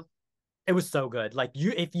with you. It was so good. Like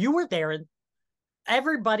if you were there,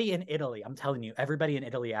 everybody in Italy, I'm telling you, everybody in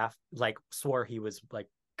Italy swore he was like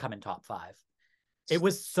coming top 5. It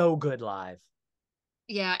was so good live.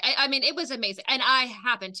 Yeah, I mean, it was amazing. And I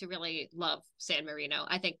happen to really love San Marino.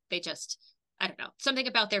 I think they just, I don't know, something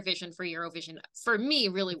about their vision for Eurovision, for me,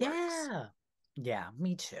 really works. Yeah,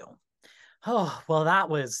 me too. Oh, well,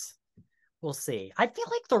 we'll see. I feel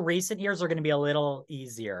like the recent years are going to be a little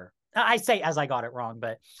easier. I say as I got it wrong,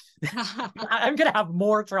 but I'm going to have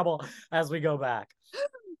more trouble as we go back.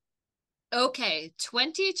 Okay,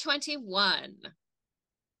 2021.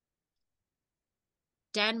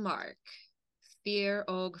 Denmark. Fear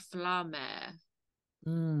og flamme.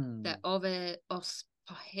 The over oss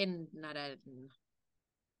på himlen.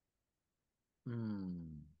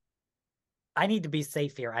 I need to be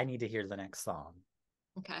safe here. I need to hear the next song.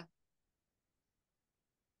 Okay.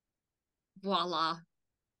 Voila.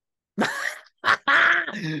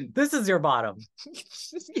 This is your bottom.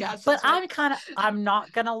 Yes. But I'm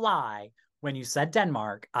not gonna lie. When you said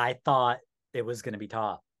Denmark, I thought it was gonna be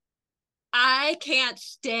top. I can't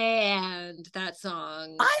stand that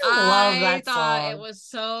song. I love I that thought it song. was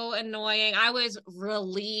so annoying. I was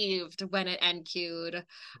relieved when it NQ'd.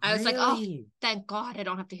 I was like, oh, Really? thank God I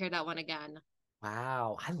don't have to hear that one again.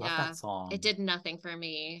 Wow. I love Yeah, that it song. did nothing for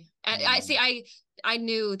me. I see. Mm. I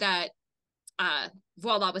knew that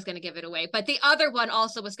Voila was going to give it away, but the other one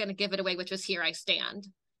also was going to give it away, which was Here I Stand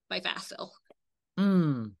by Vasil.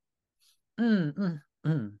 Mm. Mm. Mm.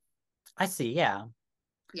 Mm. I see. Yeah.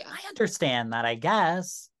 Yeah, I understand that, I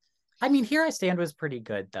guess. I mean, Here I Stand was pretty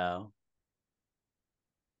good, though.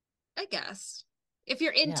 I guess. If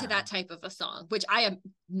you're into Yeah. that type of a song, which I am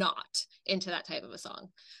not into that type of a song.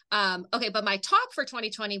 Okay, but my top for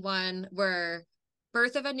 2021 were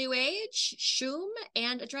Birth of a New Age, Shoom,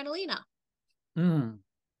 and Adrenalina. Mm.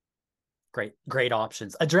 Great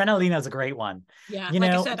options. Adrenalina is a great one. Yeah, You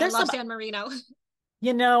like I know, said, I there's love some, San Marino.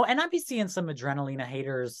 and I'd be seeing some Adrenalina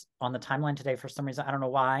haters on the timeline today for some reason. I don't know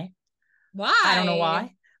why. I don't know Why?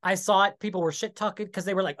 why. I saw it. People were shit talking because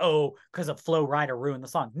they were like, oh, because of Flo Rida ruined the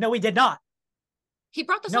song. No, we did not. He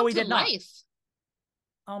brought the No, song we to did not. life.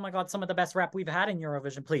 Oh my God, some of the best rap we've had in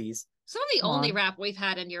Eurovision, please. Some of the Come only on. rap we've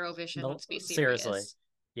had in Eurovision, No, let's be seriously. serious.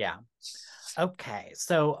 Yeah. Okay.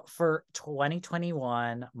 So for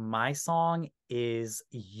 2021, my song is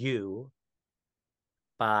You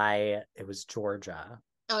by, it was Georgia.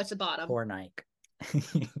 Oh, it's the bottom. Poor Nike.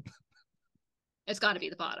 It's got to be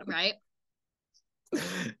the bottom, right?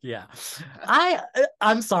 Yeah.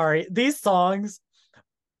 I'm sorry. These songs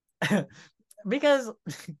because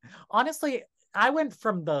honestly, I went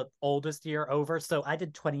from the oldest year over. So I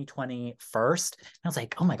did 2020 first. And I was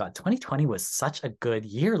like, oh my God, 2020 was such a good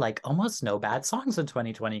year. Like almost no bad songs in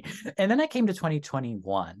 2020. And then I came to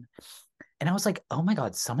 2021 and I was like, oh my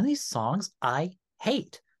God, some of these songs I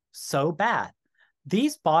hate so bad.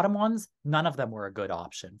 These bottom ones, none of them were a good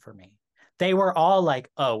option for me. They were all like,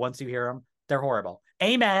 oh, once you hear them, they're horrible.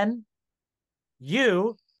 Amen.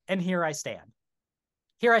 You, and Here I Stand.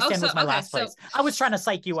 Here I Oh, Stand so was my okay, last place. I was trying to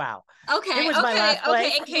psych you out. It okay, was my okay, last okay.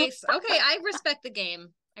 place. In case, okay, I respect the game.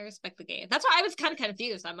 I respect the game. That's why I was kind of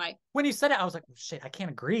confused. I'm like, When you said it, I was like, well, shit, I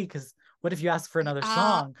can't agree because what if you ask for another uh,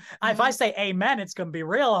 song? If I mm. say amen, it's going to be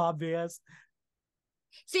real obvious.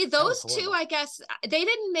 See, That was those two, horrible. I guess they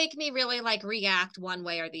didn't make me really like react one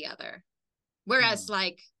way or the other. Whereas Hmm.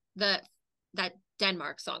 like the that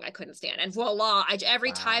Denmark song I couldn't stand. And voila,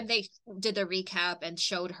 every time Wow. they did the recap and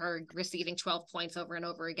showed her receiving 12 points over and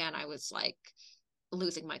over again, I was like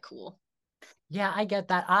losing my cool. Yeah, I get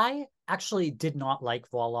that. I actually did not like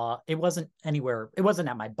Voila. It wasn't anywhere, it wasn't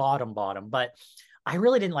at my bottom, but I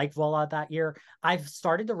really didn't like Voila that year. I've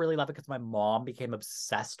started to really love it because my mom became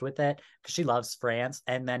obsessed with it because she loves France.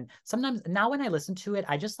 And then sometimes now when I listen to it,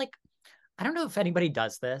 I just like, I don't know if anybody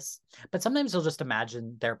does this, but sometimes you'll just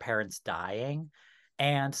imagine their parents dying.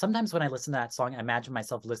 And sometimes when I listen to that song, I imagine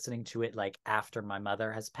myself listening to it like after my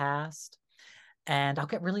mother has passed. And I'll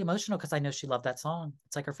get really emotional because I know she loved that song.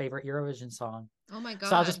 It's like her favorite Eurovision song. Oh my So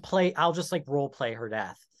God. I'll just like role play her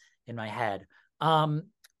death in my head.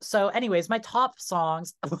 So anyways, my top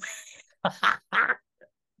songs.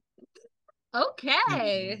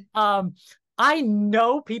 Okay. um, I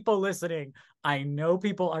know people listening. I know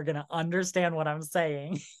people are gonna understand what I'm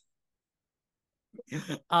saying.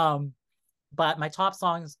 um, but my top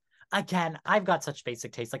songs, again, I've got such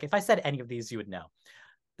basic taste. Like if I said any of these, you would know.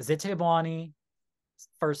 Zitibwani,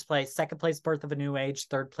 first place, second place, Birth of a New Age,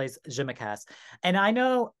 third place, Jimicast. And I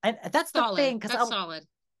know, and that's the Solid. thing, because That's solid.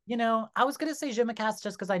 I was gonna say Jimicast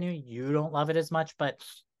just because I knew you don't love it as much, but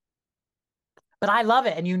I love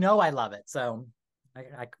it, and I love it. So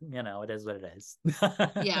it is what it is.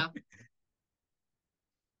 Yeah. Okay.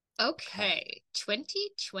 Okay.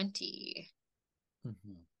 2020.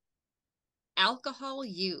 Mhm. Alcohol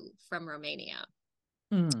You from Romania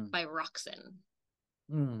Mm, by Roxanne.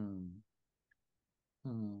 mm,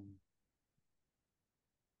 mm.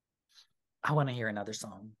 I want to hear another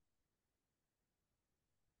song.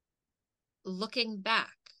 Looking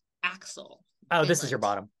Back, Axel, Oh, this is your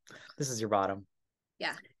Finland. bottom. This is your bottom.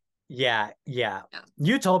 Yeah. Yeah, yeah. Yeah.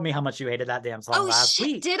 You told me how much you hated that damn song Oh last shit,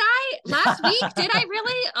 week. did I? Last week? Did I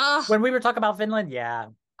really? Oh, When we were talking about Finland, yeah.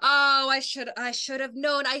 oh, I should have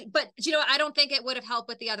known. But you know, I don't think it would have helped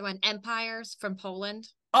with the other one, Empires from Poland.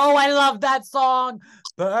 Oh, I love that song.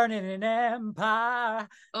 Burning an empire.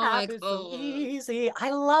 Oh my Happy so god. easy. I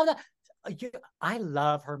love that. I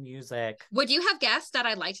love her music. Would you have guessed that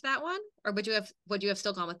I liked that one? Or would you have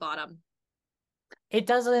still gone with bottom? It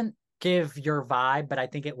doesn't give your vibe, but I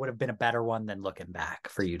think it would have been a better one than Looking Back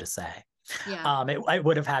for you to say. Yeah. It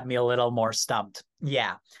would have had me a little more stumped.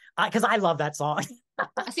 Yeah. Because I love that song.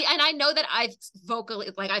 See, and I know that I've vocally,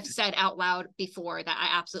 like I've said out loud before that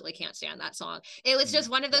I absolutely can't stand that song. It was just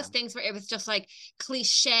one of those things where it was just like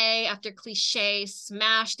cliche after cliche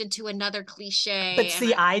smashed into another cliche. But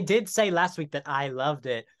see, I did say last week that I loved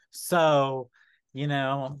it. So, you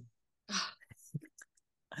know.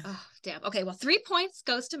 Oh, damn. Okay, well, 3 points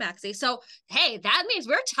goes to Maxxy. So, hey, that means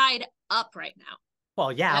we're tied up right now.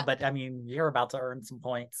 Well, yeah, yep. But I mean, you're about to earn some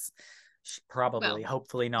points. Probably, well,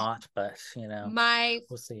 hopefully not, but you know,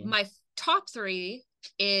 we'll see. My top 3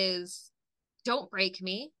 is Don't Break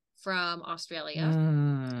Me from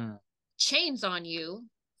Australia, Chains on You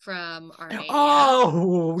from Armenia.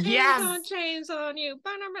 Oh, yes. Chains on You.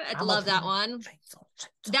 I love that one.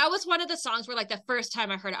 That was one of the songs where like the first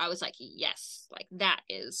time I heard it, I was like, yes, like that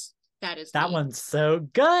one's so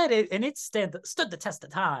good. And it stood the test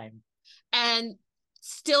of time. And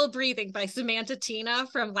Still Breathing by Samantha Tina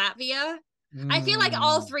from Latvia. I feel like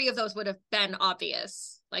all 3 of those would have been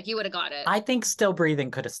obvious. Like you would have got it. I think Still Breathing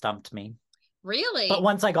could have stumped me. Really? But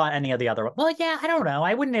once I got any of the other ones, well, yeah, I don't know.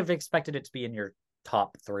 I wouldn't have expected it to be in your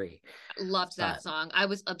top 3. Loved that song. I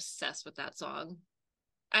was obsessed with that song.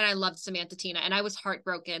 And I loved Samantha Tina. And I was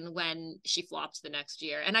heartbroken when she flopped the next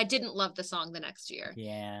year. And I didn't love the song the next year.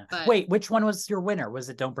 Yeah. But wait, which one was your winner? Was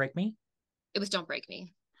it Don't Break Me? It was Don't Break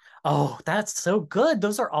Me. Oh, that's so good.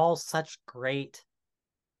 Those are all such great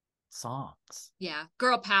songs. Yeah.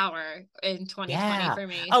 Girl power in 2020 for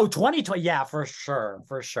me. Oh, 2020. Yeah, for sure.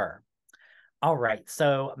 For sure. All right.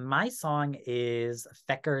 So my song is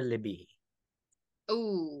Fekker Libby.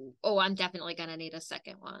 Oh, I'm definitely going to need a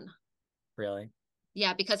second one. Really?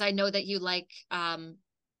 Yeah, because I know that you like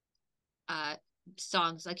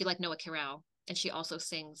songs, like you like Noah Kirel, and she also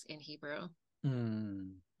sings in Hebrew.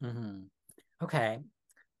 Okay.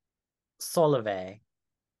 Solove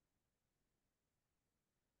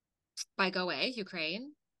by Goe,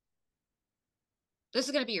 Ukraine. This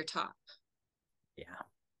is going to be your top. Yeah.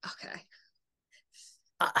 Okay.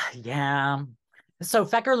 Yeah. So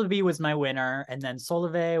Fekker Libby was my winner, and then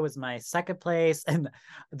Solove was my second place. And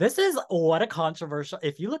this is what a controversial.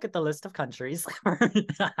 If you look at the list of countries,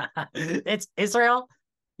 it's Israel,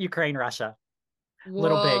 Ukraine, Russia. Whoa.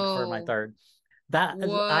 Little Big for my third. That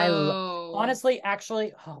honestly,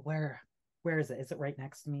 actually, where is it? Is it right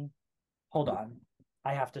next to me? Hold on,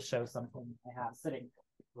 I have to show something I have sitting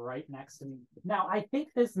right next to me. Now, I think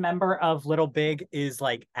this member of Little Big is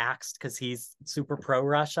like axed because he's super pro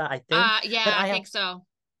Russia, I think. Yeah, I think so.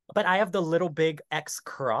 But I have the Little Big X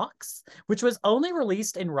Crocs, which was only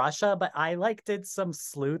released in Russia, but I like did some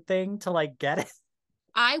sleuthing to like get it.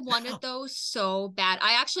 I wanted those so bad.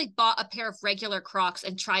 I actually bought a pair of regular Crocs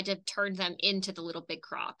and tried to turn them into the Little Big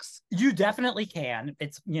Crocs. You definitely can.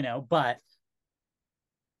 It's, but.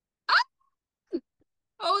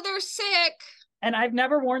 Oh, they're sick. And I've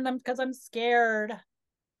never worn them because I'm scared.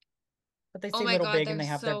 But they say Little Big and they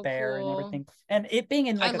have their bear and everything. And it being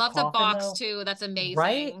in like I love the box too. That's amazing.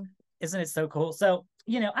 Right? Isn't it so cool? So,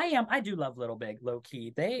 I do love Little Big, low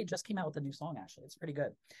key. They just came out with a new song, actually. It's pretty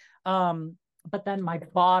good. But then my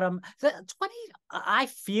bottom, I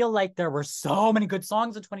feel like there were so many good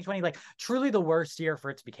songs in 2020, like truly the worst year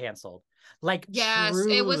for it to be canceled. Like, yes,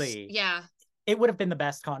 truly, it was, yeah. It would have been the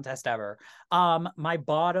best contest ever. My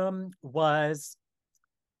bottom was,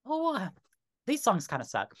 these songs kind of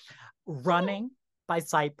suck. Running by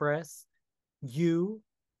Cyprus, You,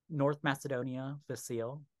 North Macedonia,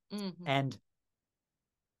 Vasile, and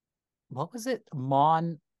what was it?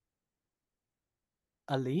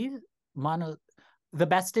 The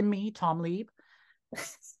Best in Me, Tom Lieb.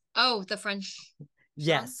 Oh, the French song?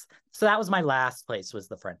 Yes. So that was my last place, was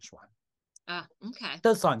the French one. Okay.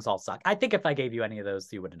 Those songs all suck. I think if I gave you any of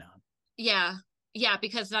those, you would have known. Yeah. Yeah,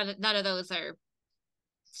 because none of those are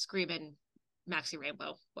screaming Maxxy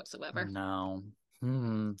Rainbow whatsoever. No.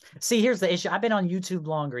 See, here's the issue. I've been on YouTube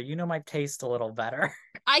longer. You know my taste a little better.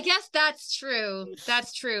 I guess that's true.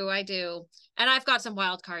 That's true. I do. And I've got some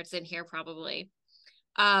wild cards in here probably.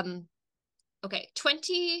 Okay,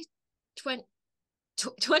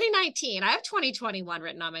 2019. I have 2021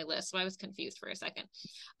 written on my list, so I was confused for a second.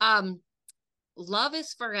 Love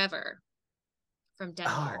is Forever from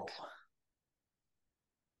Denmark. Oh.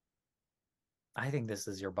 I think this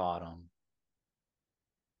is your bottom.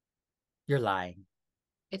 You're lying.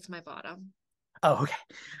 It's my bottom. Oh, okay.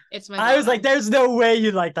 It's my bottom. I was like, there's no way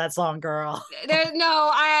you like that song, girl.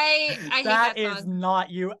 I hate that song. Is not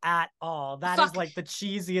you at all. That is like the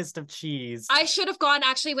cheesiest of cheese. I should have gone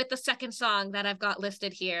actually with the second song that I've got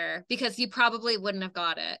listed here because you probably wouldn't have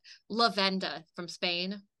got it. La Venda from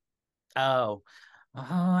Spain. Oh,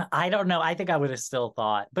 I don't know. I think I would have still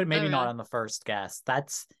thought, but maybe not on the first guess.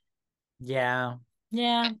 That's, yeah.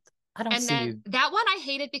 I don't And see then you. that one I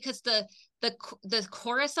hated because the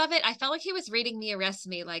chorus of it, I felt like he was reading me a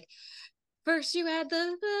recipe. Like, first you add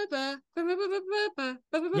the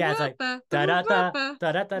Yeah, it's like da da da da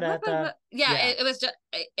da da da da. yeah, Yeah. it was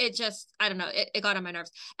just I don't know, it got on my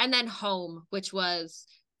nerves. And then Home, which was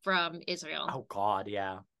from Israel. Oh God,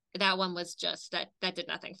 yeah. That one was just that did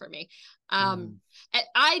nothing for me. Mm.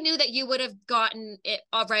 I knew that you would have gotten it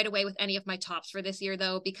right away with any of my tops for this year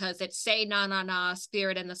though, because it's Say Na Na Na,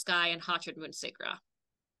 Spirit in the Sky, and Hatred Munsigra.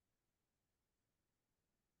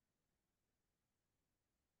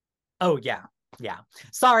 Oh yeah. Yeah.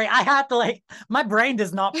 Sorry, I have to like my brain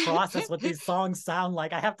does not process what these songs sound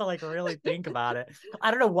like. I have to like really think about it. I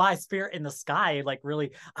don't know why Spirit in the Sky like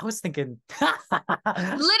really I was thinking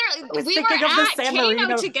I Literally, was we thinking were of the at San Kano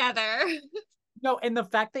Marino. together. No, and the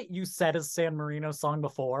fact that you said a San Marino song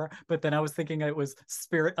before, but then I was thinking it was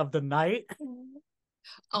Spirit of the Night.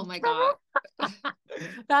 Oh my God.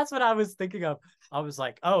 That's what I was thinking of. I was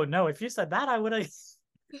like, oh no, if you said that, I would have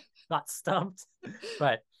got stumped.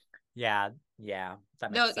 But yeah, yeah,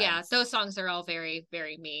 that No, makes yeah, sense. those songs are all very,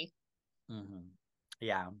 very me. Mm-hmm.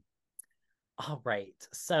 Yeah. All right.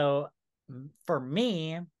 So for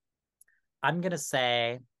me, I'm gonna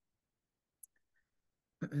say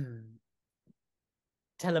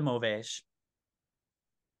Telemoves.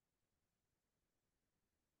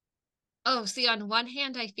 Oh, see, on one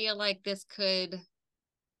hand, I feel like this could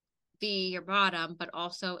be your bottom, but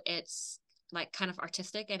also it's like kind of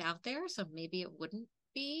artistic and out there, so maybe it wouldn't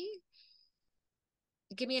be.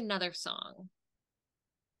 Give me another song.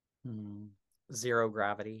 Zero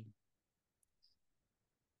Gravity.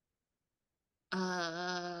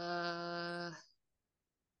 Uh,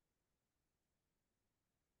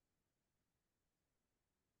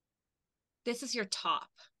 this is your top.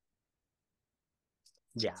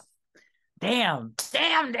 Yeah. Damn,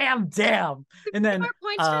 damn, damn, damn. And then More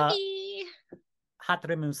points for me.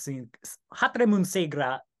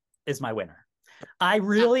 Hatremunsegra is my winner. I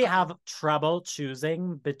really Okay. have trouble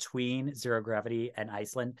choosing between Zero Gravity and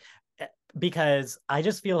Iceland because I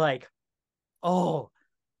just feel like, oh,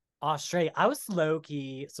 Australia. I was low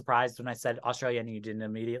key surprised when I said Australia and you didn't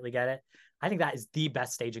immediately get it. I think that is the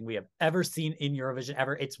best staging we have ever seen in Eurovision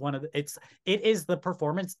ever. It's one of the, it is the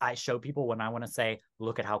performance I show people when I want to say,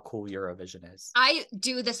 look at how cool Eurovision is. I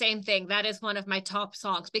do the same thing. That is one of my top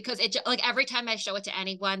songs because it like every time I show it to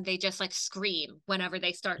anyone, they just like scream whenever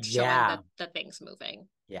they start showing Yeah. the things moving.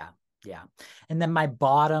 Yeah. Yeah. And then my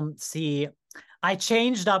bottom, see, I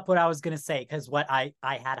changed up what I was going to say because what I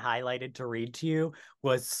had highlighted to read to you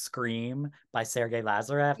was Scream by Sergei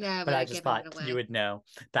Lazarev, Yeah, I but would I have just given it thought you away. would know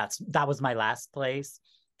that was my last place.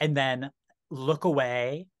 And then Look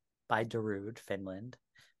Away by Darude, Finland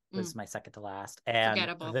was Mm, my second to last. And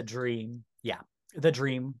forgettable. The Dream, yeah, The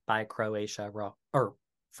Dream by Croatia, or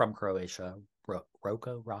from Croatia,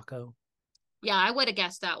 Rocco. Yeah, I would have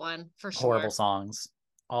guessed that one for Horrible sure. songs,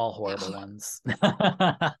 all Yeah. horrible ones.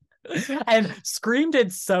 And Scream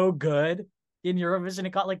did so good in Eurovision.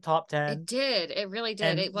 It got like top It 10. did. It really did.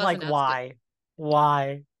 And It like wasn't as good.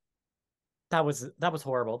 why that was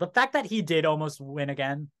horrible. The fact that he did almost win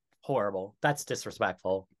again, horrible. That's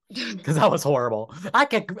disrespectful because that was horrible. I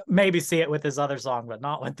could maybe see it with his other song, but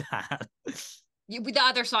not with that. The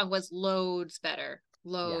other song was loads better. Yeah,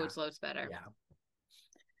 Loads better.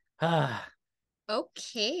 yeah.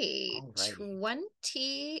 Okay, Alrighty.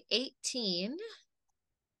 2018.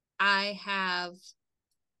 I have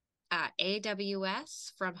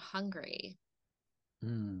AWS from Hungary.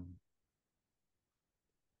 Hmm.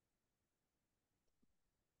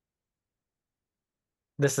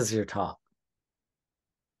 This is your top.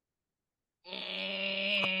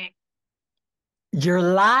 You're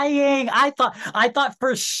lying. I thought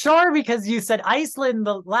for sure because you said Iceland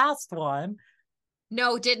the last one.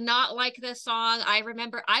 No, did not like this song. I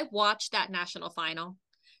remember I watched that national final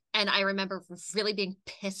and I remember really being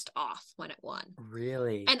pissed off when it won.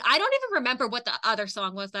 Really? And I don't even remember what the other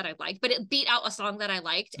song was that I liked, but it beat out a song that I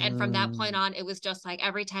liked. And from that point Mm, on, it was just like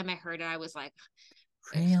every time I heard it, I was like,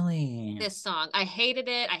 really? this song. I hated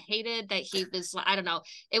it. I hated that he was, I don't know.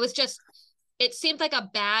 It was just, it seemed like a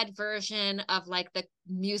bad version of like the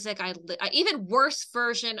music even worse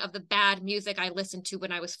version of the bad music I listened to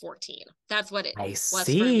when I was 14. That's what it I was for me.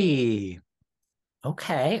 see.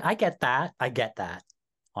 Okay, I get that. I get that.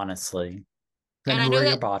 Honestly. Then And I who know are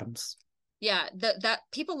your that, bottoms? yeah, that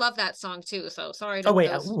people love that song too. So sorry Oh to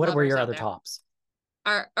wait, those what were lovers your out other there. tops?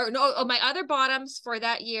 Or no, oh, my other bottoms for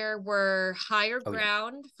that year were Higher Oh yeah.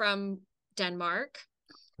 Ground from Denmark.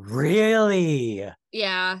 Really?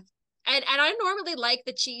 Yeah. And I normally like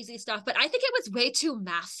the cheesy stuff, but I think it was way too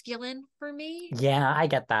masculine for me. Yeah, I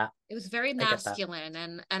get that. It was very I get that. masculine,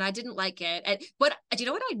 and I didn't like it. And but do you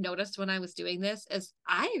know what I noticed when I was doing this is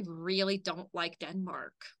I really don't like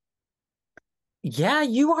Denmark. Yeah,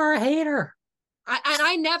 you are a hater. And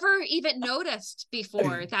I never even noticed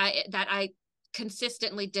before that I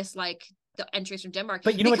consistently dislike the entries from Denmark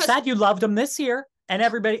But you know what's because sad? You loved them this year, and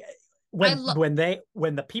everybody I when love.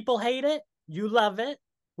 when the people hate it, you love it.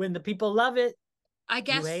 When the people love it,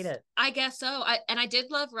 you hate it. I guess so. And I did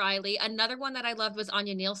love Riley. Another one that I loved was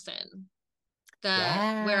Anya Nielsen. The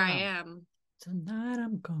Where I Yeah. Am. Tonight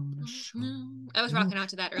I'm gonna show I was you rocking out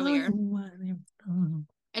to that all earlier. what you've done.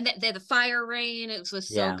 And the fire rain, it was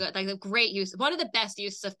so Yeah. good. Like a great use. One of the best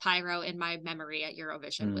uses of pyro in my memory at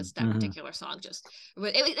Eurovision was that Mm-hmm. particular song.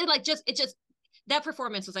 It just that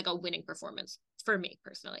performance was like a winning performance for me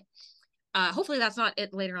personally. Hopefully that's not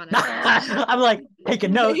it later on in I'm like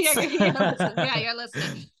taking notes. you're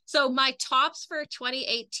listening. So my tops for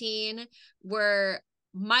 2018 were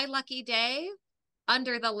My Lucky Day,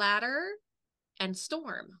 Under the Ladder, and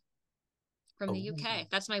Storm from the UK.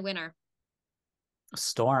 That's my winner.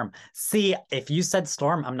 Storm. See, if you said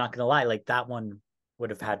Storm, I'm not gonna lie, like that one would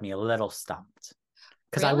have had me a little stumped.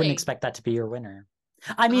 Because I wouldn't Really? expect that to be your winner.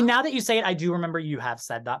 I mean, now that you say it, I do remember you have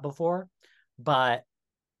said that before, but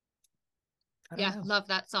I don't Yeah, know. love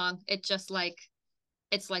that song. It's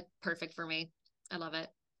like perfect for me. I love it.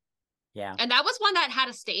 Yeah. And that was one that had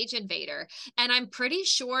a stage invader. And I'm pretty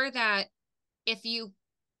sure that if you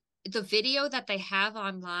the video that they have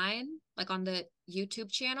online, like on the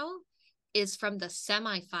YouTube channel, is from the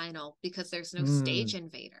semifinal because there's no stage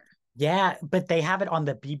invader. Yeah, but they have it on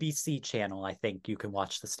the BBC channel. I think you can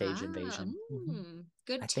watch the stage Ah, invasion.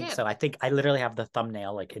 good I think tip. so. I think I literally have the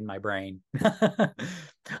thumbnail like in my brain.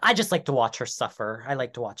 I just like to watch her suffer. I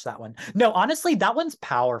like to watch that one. No, honestly, that one's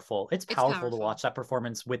powerful. It's It's powerful to powerful. watch that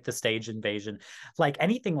performance with the stage invasion. Like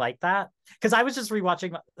anything like that. Because I was just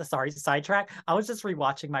rewatching, sorry, sidetrack. I was just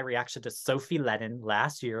rewatching my reaction to Sophie Lennon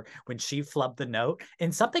last year when she flubbed the note.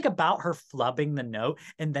 And something about her flubbing the note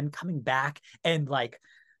and then coming back and like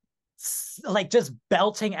just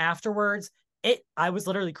belting afterwards. I was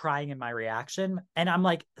literally crying in my reaction, and I'm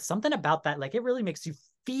like, something about that, like it really makes you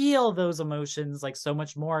feel those emotions like so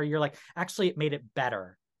much more. You're like, actually it made it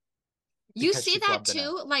better You because see she that flubbed the note.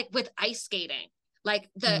 too, like with ice skating. Like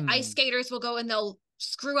the ice skaters will go and they'll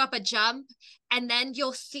screw up a jump, and then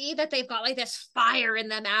you'll see that they've got like this fire in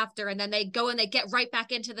them after, and then they go and they get right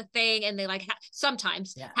back into the thing, and they like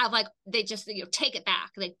sometimes Yeah, have like they just take it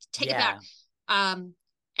back. They take it back. yeah,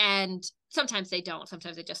 And sometimes they don't.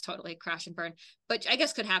 Sometimes they just totally crash and burn. But I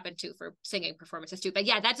guess could happen too for singing performances too. But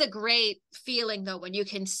yeah, that's a great feeling though when you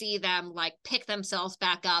can see them like pick themselves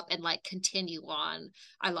back up and like continue on.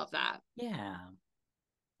 I love that. yeah.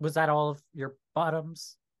 Was that all of your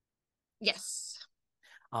bottoms? Yes.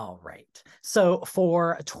 All right. So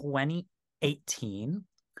for 2018,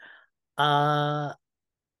 uh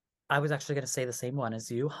I was actually going to say the same one as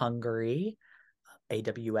you, Hungary,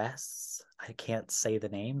 AWS. I can't say the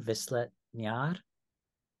name, Vislet Nyar.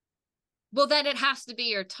 Well, then it has to be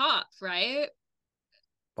your top, right?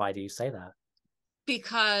 Why do you say that?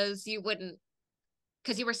 Because you wouldn't,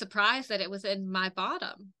 because you were surprised that it was in my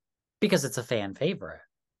bottom. Because it's a fan favorite.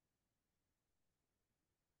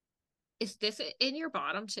 Is this in your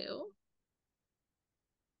bottom too?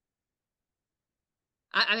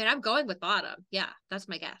 I mean, I'm going with bottom. Yeah, that's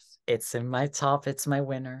my guess. It's in my top. It's my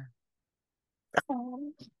winner.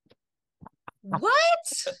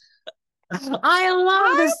 What? I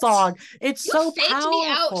love this What? song. It's You so faked me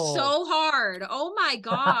out powerful. so hard. Oh my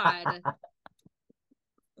God.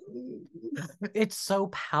 It's so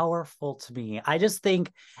powerful to me. I just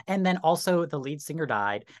think, and then also the lead singer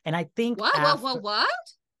died. And I think What? What? after, What? What?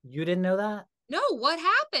 you didn't know that? No, what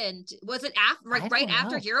happened? Was it after, I right don't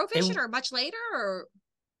after know. It Eurovision or much later? Or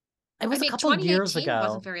it I was a mean, couple years 2018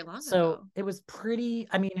 wasn't ago. very long So ago. it was pretty,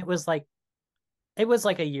 I mean, it was like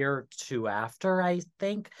a year or two after, I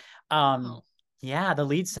think. Oh. Yeah, the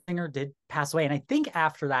lead singer did pass away. And I think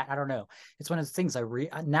after that, I don't know. It's one of those things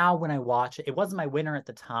now when I watch it, it wasn't my winner at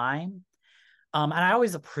the time. And I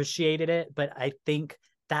always appreciated it, but I think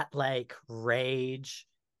that like rage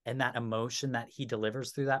and that emotion that he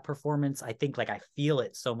delivers through that performance, I think like I feel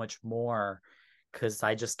it so much more because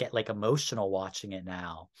I just get like emotional watching it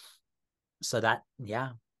now. So that,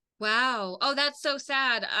 yeah, Wow. Oh, that's so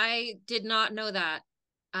sad. I did not know that.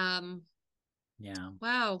 Um, yeah,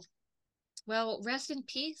 wow. Well, rest in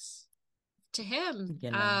peace to him.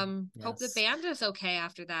 Hope the yes. band is okay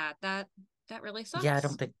after that. That really Yeah, I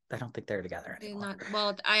sucks. don't think they're together anymore. Not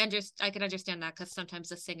well, I can understand that because sometimes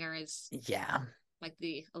the singer is Yeah. like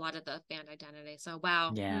a lot of the band identity. So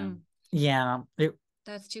wow. Yeah. Yeah.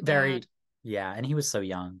 That's too Very, bad. yeah. And he was so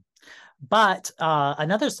young. But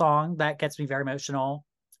another song that gets me very emotional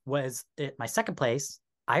was my second place,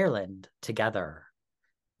 Ireland, Together.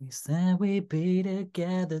 We said we'd be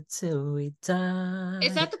together till we Is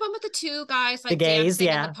died. that the one with the two guys The like gays, dancing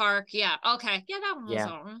in the yeah. park? Yeah. Okay. Yeah, that one was Yeah.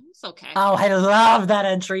 all. It's okay. Oh, I love that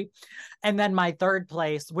entry. And then my third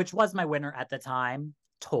place, which was my winner at the time,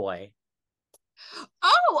 Toy.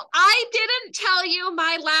 Oh, I didn't tell you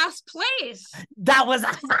my last place. That was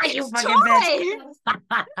you It's fucking bitch. Toy.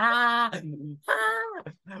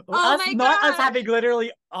 Oh Us, my not us god. having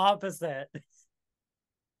literally opposite.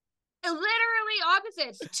 Literally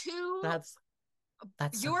opposites. That's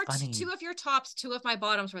so funny. Two of your tops, two of my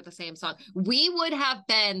bottoms were the same song. We would have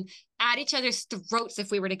been at each other's throats if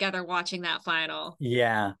we were together watching that final.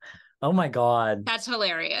 Yeah. Oh my God. That's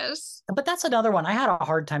hilarious. But that's another one. I had a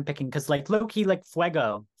hard time picking because like low key, like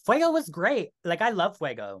Fuego. Fuego was great. Like I love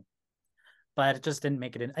Fuego, but it just didn't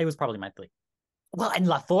make it in. It was probably my three. Well, and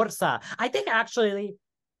La Forza. I think actually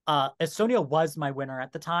Estonia was my winner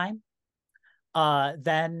at the time.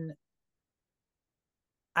 Then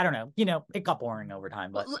I don't know, it got boring over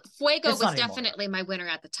time, but Fuego it's was not anymore. definitely my winner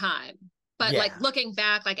at the time. But Yeah. like looking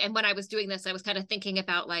back, like, and when I was doing this, I was kind of thinking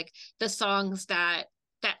about like the songs that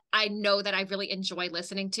I know that I really enjoy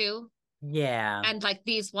listening to. Yeah. And like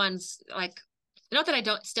these ones, like, not that I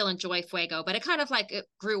don't still enjoy Fuego, but it kind of like it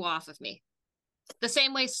grew off of me. The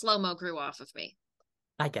same way Slow Mo grew off of me.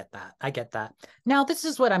 I get that. I get that. Now, this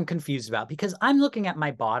is what I'm confused about because I'm looking at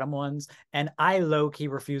my bottom ones and I low key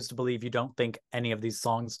refuse to believe you don't think any of these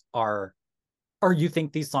songs are, or you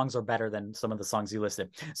think these songs are better than some of the songs you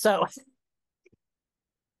listed. So,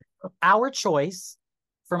 our choice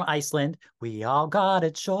from Iceland, we all got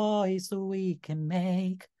a choice we can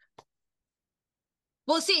make.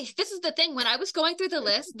 Well, see, this is the thing. When I was going through the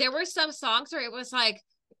list, there were some songs where it was like,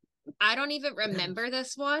 I don't even remember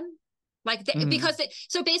this one. Like, because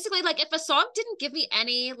so basically, like, if a song didn't give me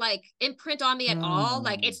any like imprint on me at all,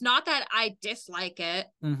 like, it's not that I dislike it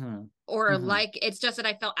or like, it's just that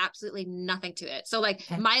I felt absolutely nothing to it. So, like,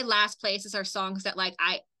 my last places are songs that like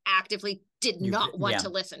I actively did not want to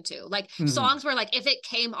listen to. Like, songs where like if it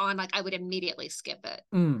came on, like I would immediately skip it.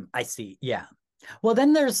 I see. Yeah. Well,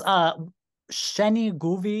 then there's Sheni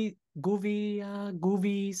Guvisma,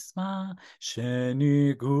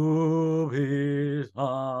 Sheni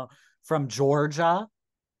Guvisma from Georgia.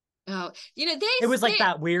 Oh, It was like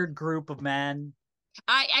that weird group of men.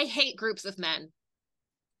 I hate groups of men.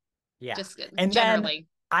 Yeah. Just And generally. then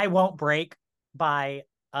I Won't Break by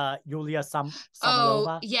Yulia Samolova.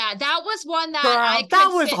 Oh, yeah, that was one that Girl,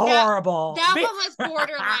 that was horrible. That one was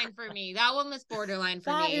borderline for me. That one was borderline for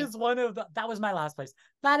me. That was my last place.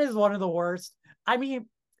 That is one of the worst. I mean,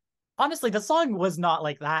 honestly, the song was not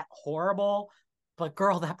like that horrible, but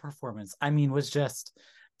girl, that performance, I mean, was just,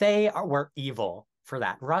 were evil for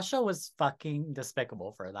that. Russia was fucking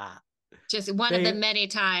despicable for that. Just one of the many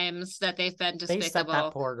times that they've been despicable. They set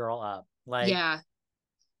that poor girl up. Like, yeah,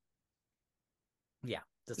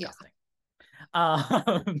 disgusting.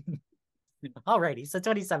 Alrighty, so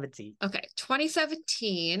 2017. Okay,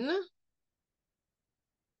 2017.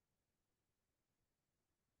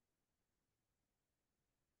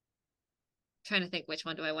 Trying to think which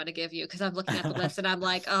one do I want to give you because I'm looking at the list and I'm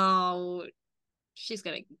like, oh, she's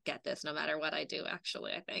gonna get this no matter what I do.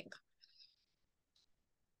 Actually, I think.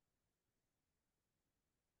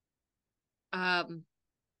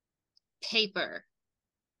 Paper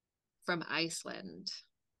from Iceland.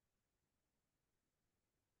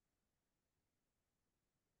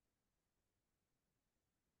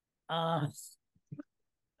 Can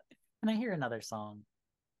I hear another song?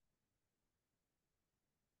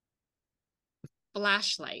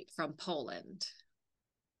 Flashlight from Poland.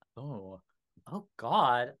 Oh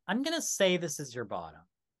God. I'm gonna say this is your bottom.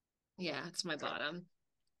 Yeah, it's my bottom.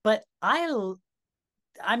 But I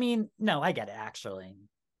mean, no, I get it actually.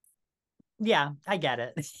 Yeah, I get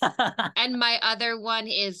it. And my other one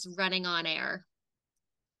is Running on Air.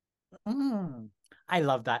 I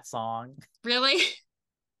love that song. Really?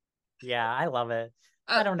 Yeah, I love it.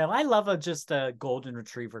 I don't know. I love just a golden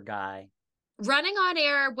retriever guy. Running on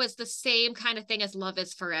Air was the same kind of thing as Love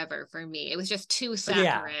is Forever for me. It was just too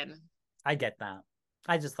saccharine. Yeah, I get that.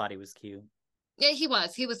 I just thought he was cute. Yeah, he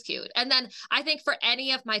was. He was cute. And then I think for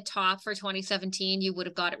any of my top for 2017, you would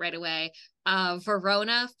have got it right away.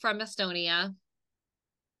 Verona from Estonia.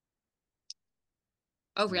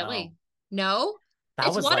 Oh, really? No?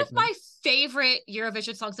 It's one of my favorite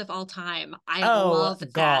Eurovision songs of all time. I love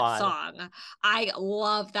that song. I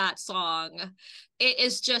love that song. It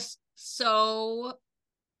is just so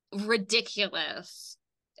ridiculous.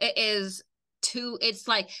 It is too, it's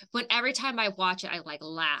like when every time I watch it, I like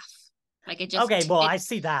laugh. Like it just, Okay, well, I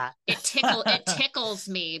see that. it tickles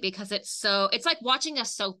me because it's like watching a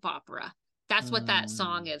soap opera. That's what that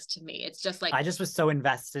song is to me. It's just like, I just was so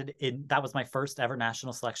invested in that. Was my first ever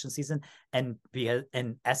national selection season, and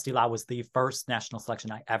Estee Lau was the first national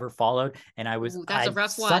selection I ever followed, and ooh, that's a I'm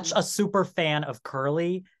rough such one. a super fan of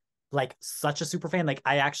Curly, like such a super fan. Like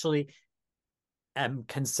I actually am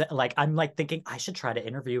like I'm like thinking I should try to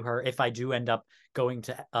interview her if I do end up going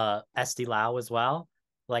to Estee Lau as well.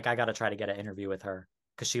 Like I gotta try to get an interview with her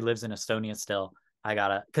because she lives in Estonia still. I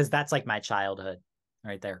gotta, because that's like my childhood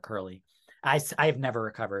right there, Curly. I've never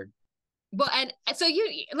recovered. Well, and so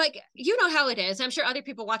you like, you know how it is. I'm sure other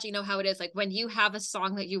people watching know how it is. Like when you have a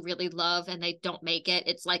song that you really love and they don't make it,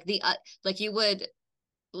 it's like like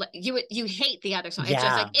you hate the other song. It just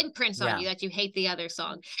Yeah, like imprints on yeah. you that you hate the other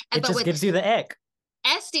song. And It but just with gives you the ick.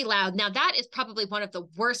 Estee Loud, now that is probably one of the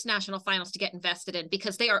worst national finals to get invested in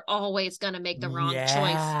because they are always going to make the wrong choice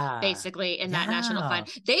Yeah. basically in that national Yeah. final.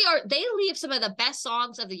 They leave some of the best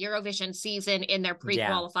songs of the Eurovision season in their Yeah.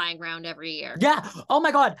 pre-qualifying round every year. Yeah. Oh my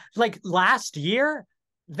God. Like last year,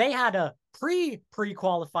 they had a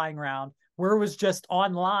pre-qualifying round where it was just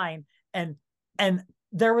online, and and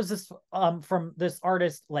there was this from this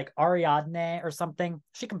artist like Ariadne or something.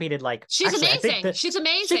 She competed like, She's actually I think amazing. that She's she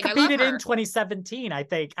amazing. I love competed in her. 2017, I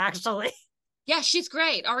think, actually. Yeah, she's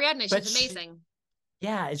great. Ariadne, But she's amazing.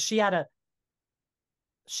 yeah,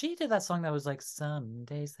 she did that song that was like, some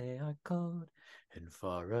days they are cold and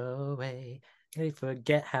far away, they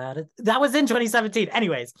forget how to, that was in 2017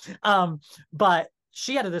 anyways. But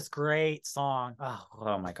she had this great song.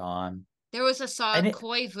 Oh my God. There was a And song, it,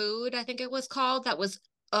 Koi Vood, I think it was called, that was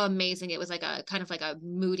amazing. It was like a kind of like a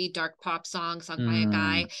moody, dark pop song sung by a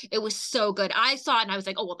guy. It was so good. I saw it and I was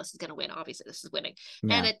like, oh, well, this is going to win. Obviously, this is winning.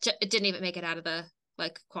 And yeah. it didn't even make it out of the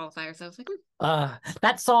like qualifiers. So I was like,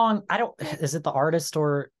 That song, I don't, is it the artist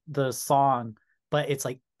or the song? But it's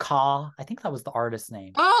like Ka. I think that was the artist's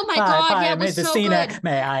name. oh my Bye God. Yeah, bye it was so medicine, good.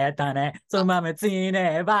 may I atane, so Uh,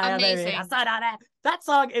 mamatine, bye baby. amazing. That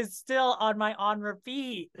song is still on my on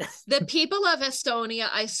repeat. The people of Estonia,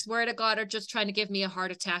 I swear to God, are just trying to give me a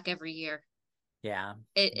heart attack every year. Yeah.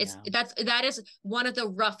 It's Yeah. that is one of the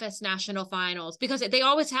roughest national finals because they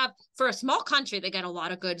always have, for a small country, they get a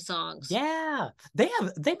lot of good songs. Yeah. They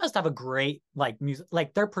must have a great like music,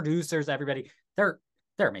 like their producers, everybody. They're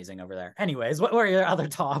amazing over there. Anyways, what were your other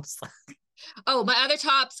tops? Oh, my other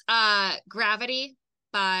tops, Gravity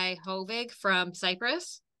by Hovig from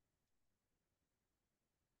Cyprus.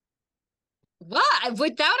 What?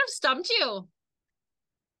 Would that have stumped you?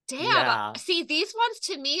 Damn. Yeah. See, these ones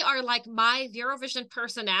to me are like my Eurovision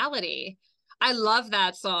personality. I love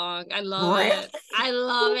that song. I love Really? it. I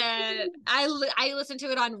love it. I listen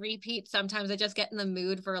to it on repeat sometimes. I just get in the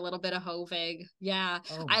mood for a little bit of Hovig. Yeah.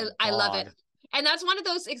 Oh I my I love it. God. And that's one of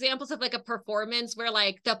those examples of like a performance where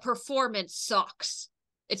like the performance sucks.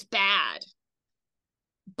 It's bad,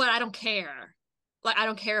 but I don't care. Like I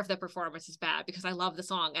don't care if the performance is bad because I love the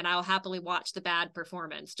song and I'll happily watch the bad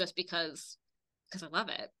performance just because I love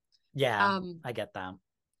it. Yeah, Um, I get that.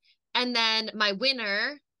 and then my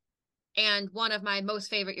winner and one of my most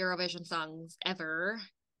favorite Eurovision songs ever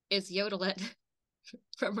is Yodel It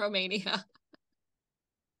from Romania.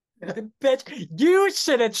 Bitch, you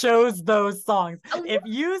should have chose those songs. Oh, If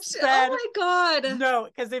you oh said my God. no,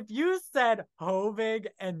 because if you said Hovig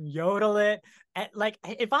and Yodel It, and like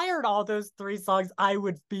if I heard all those three songs, I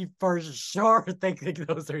would be for sure thinking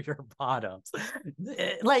those are your bottoms.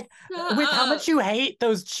 Like with how much you hate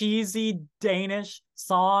those cheesy Danish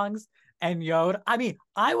songs and Yodel. I mean,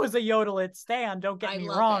 I was a Yodel It stan, don't get I me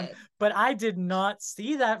love wrong, it. but I did not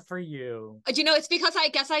see that for you. You know, it's because I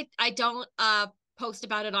guess I don't post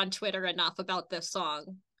about it on Twitter enough about this song.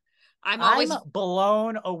 I'm I'm always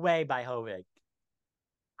blown away by Hovig.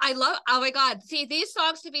 I love, oh my God. See, these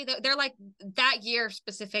songs to me, they're like that year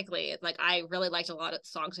specifically. Like, I really liked a lot of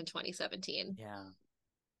songs in 2017. Yeah.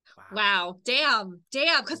 Wow. Wow. Damn.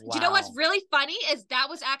 Damn. Because you know what's Wow. really funny is that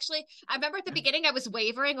was actually, I remember at the beginning I was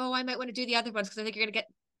wavering. Oh, I might want to do the other ones because I think you're going to get,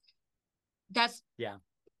 that's, Yeah.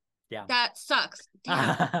 Yeah. that sucks.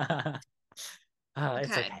 Damn.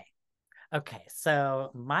 It's Okay. okay. Okay. So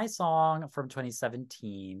my song from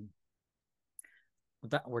 2017,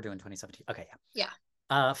 we're doing 2017. Okay. Yeah.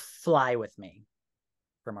 Yeah. Fly With Me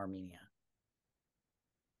from Armenia.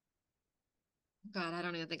 God, I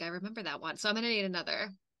don't even think I remember that one. So I'm going to need another.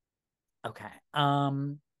 Okay. I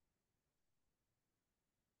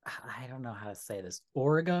don't know how to say this.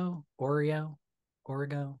 Origo from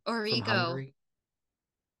Origo. Hungary.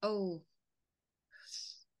 Oh,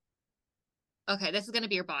 Okay, this is going to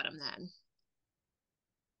be your bottom then.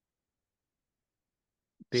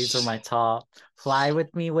 These are my top. Fly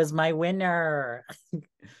with Me was my winner.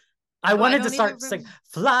 I Oh, I wanted to don't even start sing remember.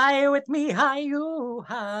 Fly with me, high you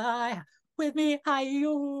high. With me, high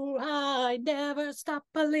you high. Never stop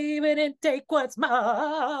believing and take what's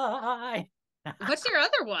mine. What's your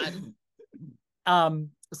other one?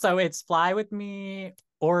 So it's Fly with Me,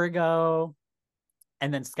 Origo,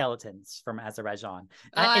 and then Skeletons from Azerbaijan.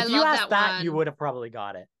 Oh, I If you love asked that that, you one. would have probably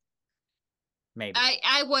got it. Maybe.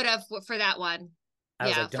 I would have for that one. I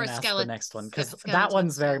was Yeah, like, for don't ask the next one because that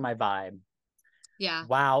one's skeletons very too. my vibe. Yeah.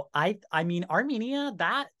 Wow. I mean, Armenia,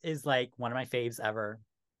 that is like one of my faves ever.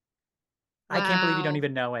 I can't believe you don't Wow.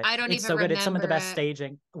 even know it. I don't It's even so good. It's some of the remember best it.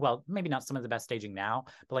 staging. Well, maybe not some of the best staging now,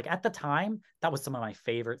 but like at the time, that was some of my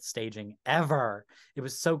favorite staging ever. It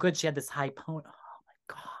was so good. She had this high pony. Oh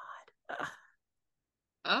my God.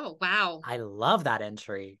 Oh, wow. I love that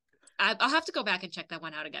entry. I'll have to go back and check that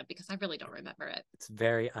one out again because I really don't remember it. It's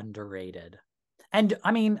very underrated. And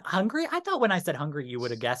I mean, Hungry, I thought when I said Hungry, you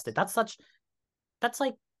would have guessed it. That's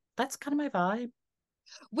like, that's kind of my vibe.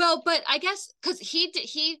 Well, but I guess because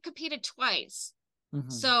he competed twice, Mm-hmm.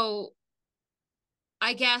 so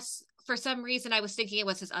I guess for some reason I was thinking it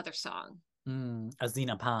was his other song.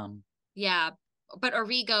 Azina Palm, Yeah, but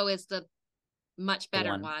Origo is the much the better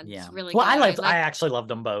one. one. It's Yeah. really Well, good. I I like. actually loved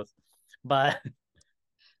them both. But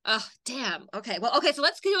Oh, damn. Okay. Well, okay. So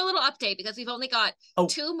let's do a little update because we've only got oh,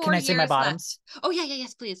 two can more I say my years left. bottoms? Oh yeah, yeah,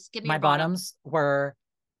 yes, please. Give me My your bottom. bottoms were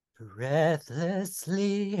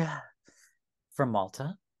Breathlessly from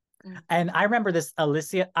Malta. Mm. And I remember this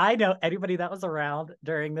Alicia. I know anybody that was around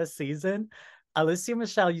during this season. Alicia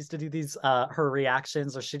Michelle used to do these her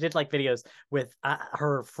reactions, or she did like videos with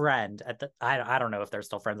her friend at the I don't know if they're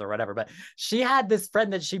still friends or whatever, but she had this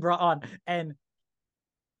friend that she brought on, and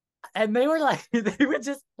they were like they would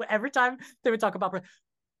just every time they would talk about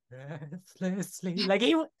breathlessly like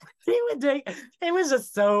he would take it was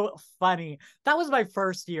just so funny. That was my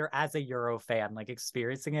first year as a Euro fan, like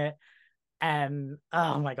experiencing it. And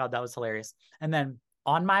oh my God, that was hilarious. And then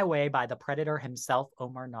On My Way by the Predator himself,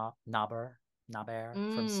 Omar Naber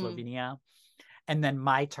from Mm. Slovenia. And then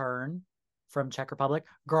My Turn from Czech Republic.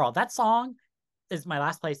 Girl, that song is my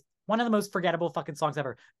last place. One of the most forgettable fucking songs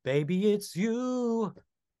ever. Baby, it's you.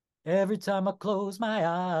 Every time I close my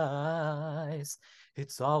eyes,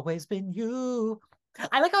 it's always been you.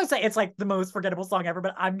 I like how I say it's like the most forgettable song ever,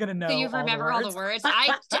 but I'm gonna So know you all the remember all the words. words?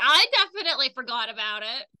 I definitely forgot about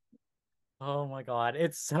it. Oh my God,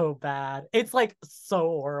 it's so bad. It's like so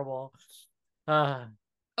horrible. Uh,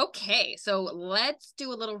 Okay, so let's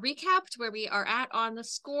do a little recap to where we are at on the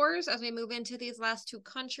scores as we move into these last two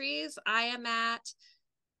countries. I am at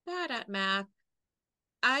bad at math.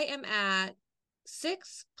 I am at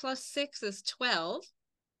 6 + 6 is 12.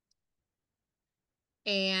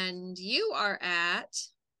 And you are at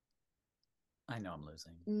I know I'm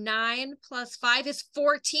losing. 9 + 5 is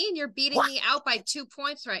 14. You're beating What? me out by 2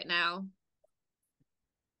 points right now.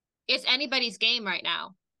 It's anybody's game right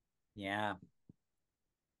now. Yeah.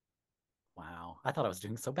 Wow. I thought I was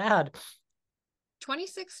doing so bad.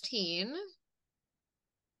 2016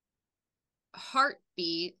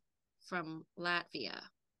 Heartbeat from Latvia.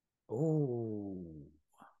 Oh,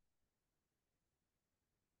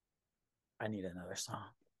 I need another song.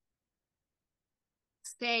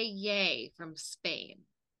 Say Yay from Spain.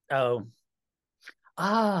 Oh,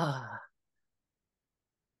 ah,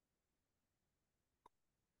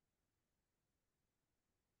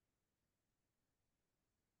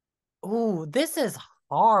 oh, this is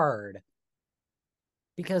hard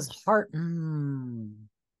because heart. I'm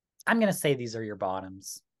gonna say these are your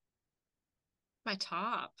bottoms. My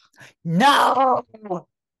top. No.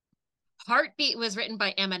 Heartbeat was written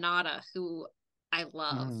by Emanata, who I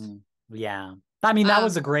love. Yeah. I mean, that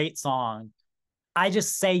was a Um, great song. I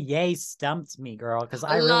just say yay stumped me, girl, because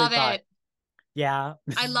I really love thought, it. yeah.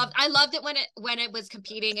 I loved it when it was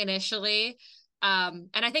competing initially. And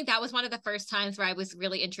I think that was one of the first times where I was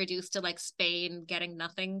really introduced to like Spain getting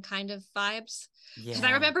nothing kind of vibes. Because I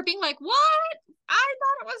Yeah. remember being like, what? I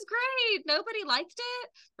thought it was great. Nobody liked it.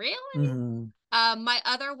 Really? Mhm. My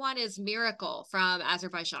other one is Miracle from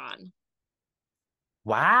Azerbaijan.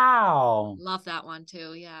 Wow. Love that one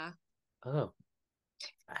too. Yeah. Oh,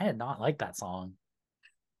 I did not like that song.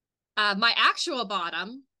 My actual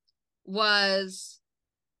bottom was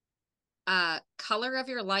Color of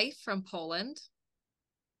Your Life from Poland.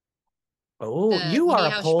 Oh, The you are a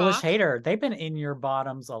Michał Polish Szpak. hater. They've been in your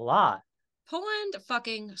bottoms a lot. Poland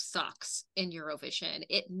fucking sucks in Eurovision.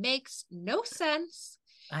 It makes no sense.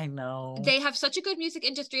 I know. They have such a good music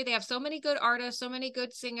industry. They have so many good artists, so many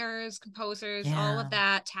good singers, composers, all of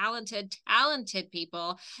that, talented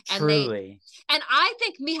people. Truly. And I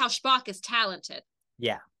think Michał Spock is talented.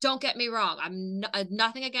 Yeah. Don't get me wrong. I'm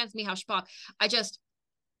nothing against Michał Spock. I just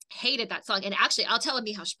hated that song. And actually, I'll tell a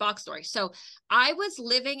Michał Spock story. So I was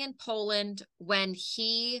living in Poland when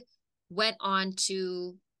he went on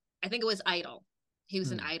to, I think it was Idol. He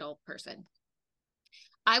was an Idol person.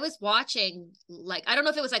 I was watching, like, I don't know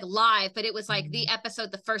if it was like live, but it was like the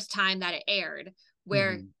episode the first time that it aired,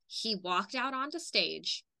 where he walked out onto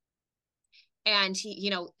stage and he, you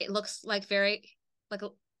know, it looks like very like a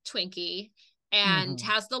Twinkie and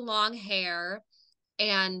has the long hair,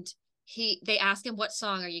 and they ask him, what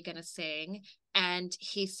song are you gonna sing? And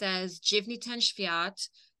he says Dziwny ten świat,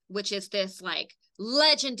 which is this like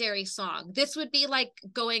legendary song. This would be like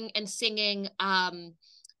going and singing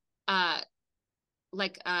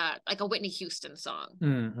like a Whitney Houston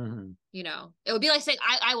song. You know, it would be like saying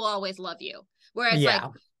I will always love you, whereas like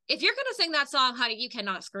if you're gonna sing that song, honey, you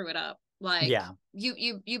cannot screw it up. Like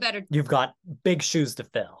you better, you've got big shoes to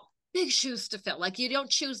fill. Like, you don't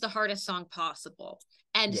choose the hardest song possible.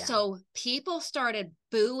 And so people started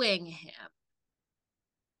booing him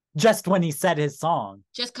just when he said his song,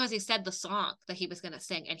 just because he said the song that he was going to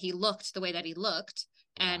sing, and he looked the way that he looked.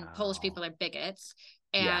 And Polish people are bigots.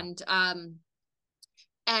 And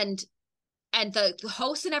and the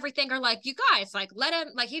hosts and everything are like, you guys, like, let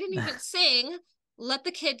him, like, he didn't even sing. Let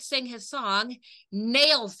the kid sing his song.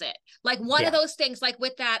 Nails it. Like one of those things, like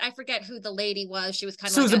with that, I forget who the lady was. She was kind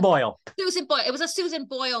of Susan Boyle. Susan Boyle. It was a Susan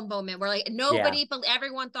Boyle moment where like nobody, but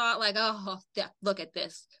everyone thought like, oh, look at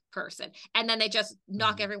this person. And then they just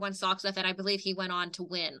knock everyone's socks off. And I believe he went on to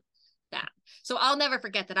win that. So I'll never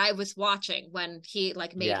forget that I was watching when he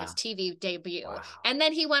like made his TV debut. Wow. And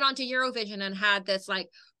then he went on to Eurovision and had this like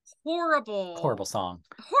horrible song.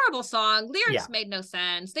 Lyrics made no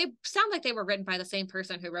sense. They sound like they were written by the same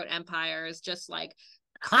person who wrote Empires, just like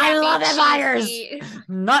I love Empires.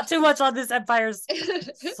 Not too much on this Empires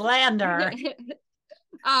slander.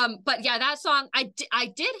 But yeah, that song I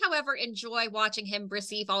did however enjoy watching him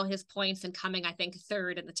receive all his points and coming, I think,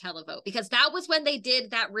 third in the televote, because that was when they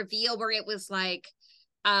did that reveal where it was like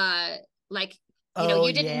you know,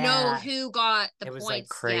 you didn't know who got the points. It was like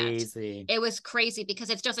crazy. It was crazy because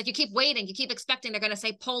it's just like you keep waiting, you keep expecting they're going to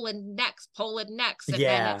say Poland next, and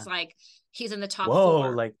then it's like he's in the top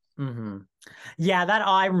four. Like, yeah, that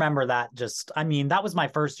I remember that. Just, I mean, that was my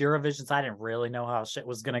first Eurovision, so I didn't really know how shit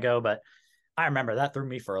was going to go, but I remember that threw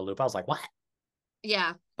me for a loop. I was like, what?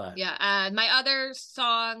 Yeah, but my other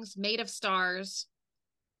songs, Made of Stars,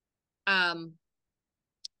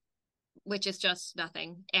 which is just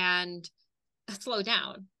nothing, and Slow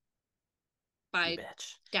Down by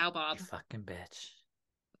Bob. You fucking bitch.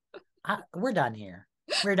 We're done here.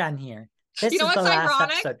 This is the last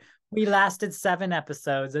episode. We lasted 7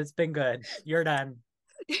 episodes. It's been good. You're done.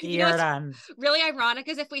 You're done. Really ironic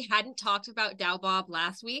is if we hadn't talked about Bob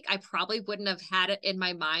last week, I probably wouldn't have had it in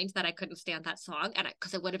my mind that I couldn't stand that song, and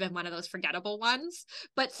because it would have been one of those forgettable ones.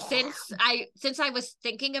 But since I was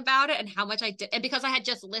thinking about it and how much I did, and because I had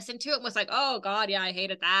just listened to it and was like, oh god, yeah, I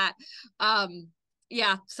hated that.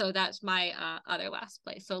 Yeah, so that's my other last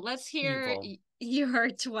place. So let's hear your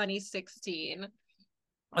 2016.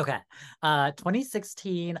 Okay.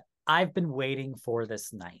 2016, I've been waiting for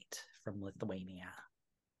this night from Lithuania.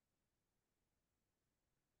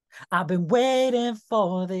 I've been waiting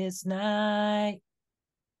for this night.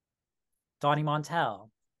 Donny Montel.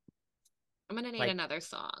 I'm going to need another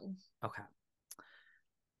song. Okay.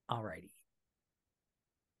 Alrighty.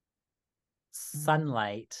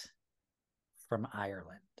 Sunlight from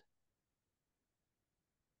Ireland.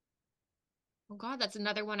 Oh god, that's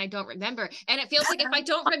another one I don't remember. And it feels like if I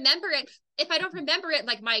don't remember it,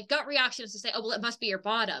 like my gut reaction is to say, oh, well, it must be your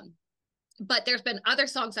bottom. But there's been other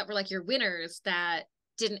songs that were like your winners that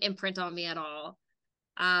didn't imprint on me at all.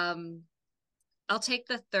 I'll take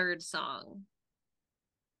the third song.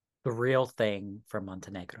 The Real Thing from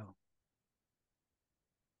Montenegro.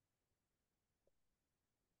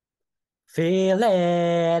 Feel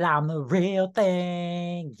it, I'm the real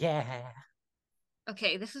thing, yeah.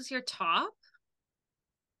 Okay, this is your top?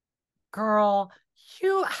 Girl,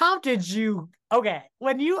 how did you, okay,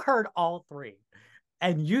 when you heard all 3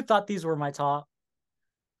 and you thought these were my top?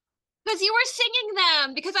 Because you were singing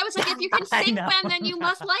them, because I was like, if you can sing them, then you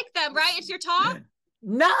must like them, right? It's your top?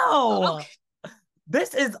 No! Okay.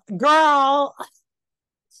 This is, girl.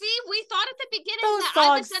 See, we thought at the beginning that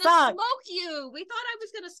I was going to smoke you. We thought I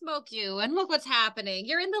was going to smoke you, and look what's happening.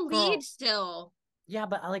 You're in the lead still. Yeah,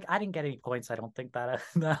 but like I didn't get any points. I don't think that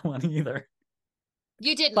one either.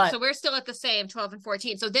 You didn't. But so we're still at the same 12 and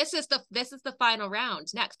 14. So this is the final round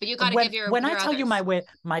next. But you got to give your when I others. tell you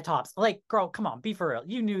my tops, like, girl, come on, be for real.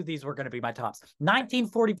 You knew these were going to be my tops.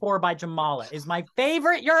 1944 by Jamala is my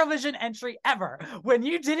favorite Eurovision entry ever. When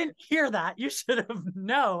you didn't hear that, you should have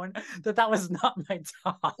known that was not my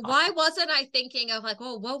top. Why wasn't I thinking of like,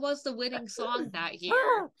 oh, what was the winning song that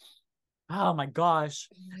year? Oh my gosh.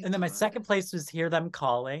 Oh my And then my God. second place was Hear Them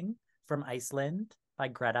Calling from Iceland by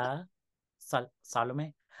Greta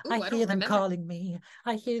Salome. Ooh, I I hear don't them remember. calling me.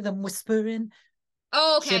 I hear them whispering.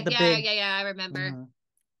 Oh, She had okay. the Yeah, big, I remember.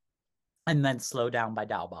 and then Slow Down by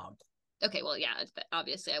Dalbomb. Okay, well, yeah,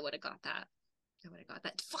 obviously I would have got that.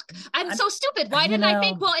 Fuck. I'm so stupid. Why You didn't I know,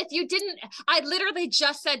 think? Well, if you didn't, I literally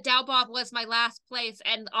just said Dow Bob was my last place,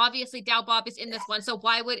 and obviously Dow Bob is in this one. So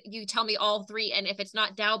why would you tell me all three? And if it's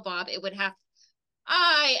not Dow Bob, it would have.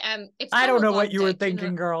 It's I kind don't of a know long what you were day.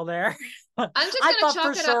 thinking, girl, there. I'm just I gonna thought for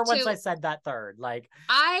chalk it up sure once to I said that third. Like,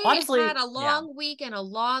 I honestly, had a yeah, long week and a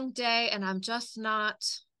long day, and I'm just not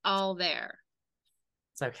all there.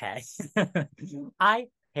 it's okay. I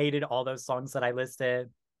hated all those songs that I listed.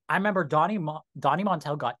 I remember Donnie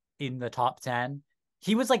Montel got in the top 10.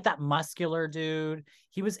 He was like that muscular dude.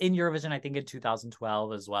 He was in Eurovision, I think, in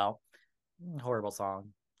 2012 as well. Horrible song.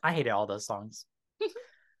 I hated all those songs.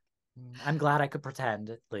 I'm glad I could pretend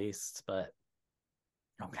at least, but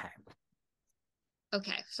okay.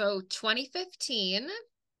 Okay, so 2015,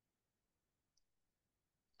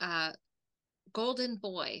 Golden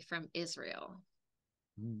Boy from Israel.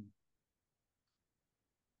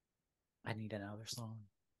 I need another song.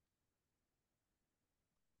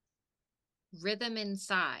 Rhythm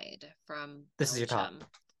Inside from This is your top. Belgium.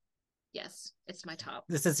 Yes, it's my top.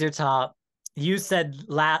 This is your top. You said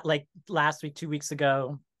last week, 2 weeks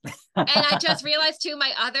ago. And I just realized too,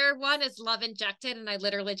 my other one is Love Injected, and I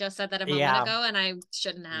literally just said that a moment ago, and I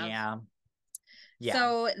shouldn't have. Yeah.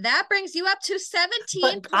 So that brings you up to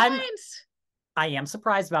 17 points. I am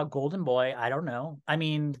surprised about Golden Boy. I don't know. I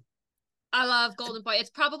mean, I love Golden Boy. It's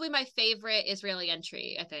probably my favorite Israeli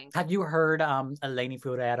entry, I think. have you heard Eleni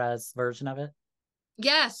Furera's version of it?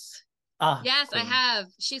 Yes. Yes, queen. I have.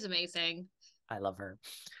 She's amazing. I love her.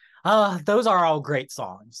 Those are all great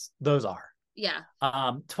songs. Those are. Yeah.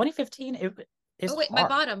 2015 is hard. my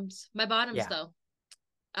bottoms though.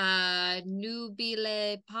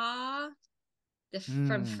 Nubile Pa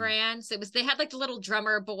from France. They had like the little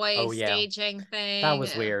drummer boy staging thing. That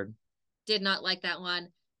was weird. Did not like that one.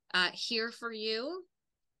 Here for You.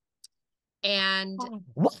 And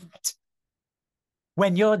what?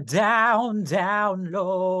 When you're down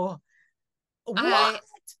low. What?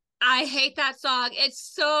 I hate that song.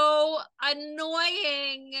 It's so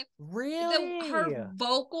annoying. Really? Her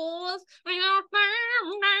vocals.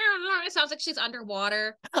 It sounds like she's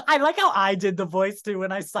underwater. I like how I did the voice too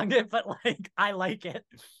when I sung it, but like I like it.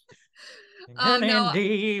 Oh no.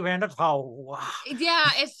 Yeah,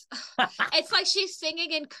 it's like she's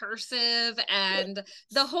singing in cursive and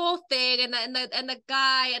the whole thing and the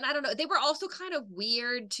guy, and I don't know. They were also kind of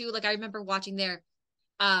weird too. Like I remember watching their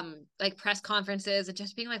like press conferences and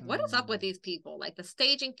just being like, what is up with these people? Like the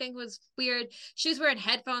staging thing was weird. She was wearing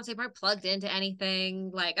headphones, they weren't plugged into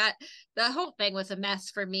anything. Like the whole thing was a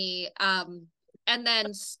mess for me. And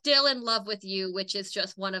then Still in Love with You, which is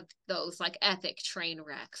just one of those like epic train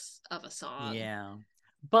wrecks of a song. Yeah.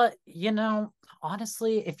 But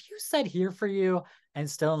honestly, if you said Here for You and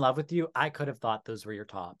Still in Love with You, I could have thought those were your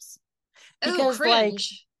tops. Because like,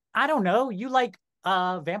 I don't know, you like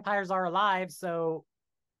Vampires Are Alive, so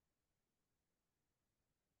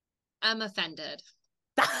I'm offended.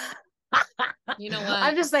 You know what?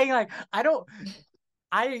 I'm just saying, like,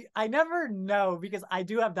 I never know, because I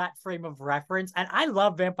do have that frame of reference, and I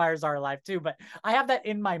love Vampires Are Alive too, but I have that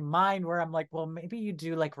in my mind where I'm like, well, maybe you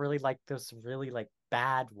do like really like those really like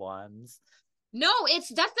bad ones. No, that's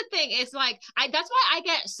the thing. It's like that's why I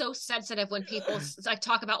get so sensitive when people like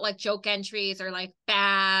talk about like joke entries or like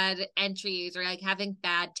bad entries or like having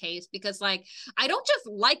bad taste, because like I don't just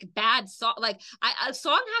like bad song. Like a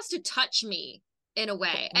song has to touch me in a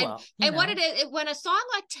way. And what it is, when a song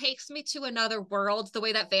like takes me to another world, the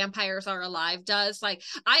way that Vampires Are Alive does, like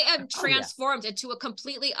I am transformed into a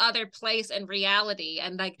completely other place and reality.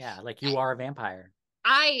 And like, like you are a vampire.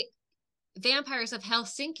 Vampires of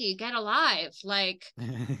Helsinki, get alive. Like,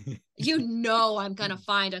 I'm gonna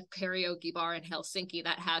find a karaoke bar in Helsinki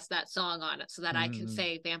that has that song on it so that I can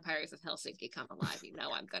say Vampires of Helsinki, come alive.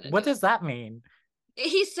 I'm gonna What does that mean?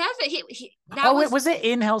 He says it. Was it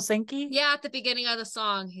in Helsinki? Yeah, at the beginning of the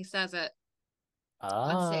song, he says it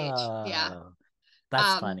on stage. Yeah,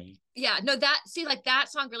 that's funny. Yeah, no, that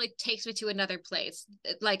song really takes me to another place.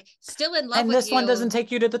 Like Still in Love and with this You. one doesn't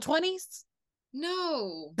take you to the 20s.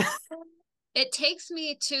 No. It takes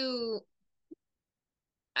me to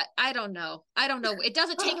I don't know. I don't know. It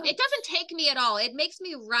doesn't take me at all. It makes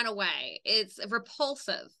me run away. It's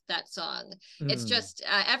repulsive, that song. It's just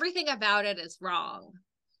everything about it is wrong.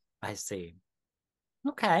 I see.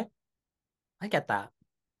 Okay. I get that.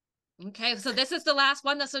 Okay, so this is the last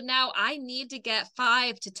one. So now I need to get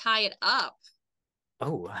 5 to tie it up.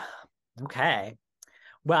 Oh, okay.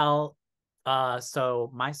 Well, so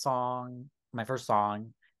my first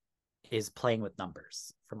song is Playing with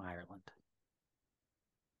Numbers from Ireland.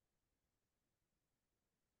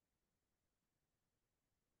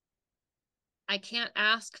 I can't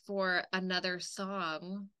ask for another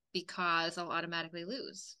song because I'll automatically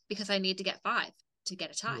lose because I need to get 5 to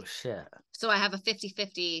get a tie. Oh, shit. So I have a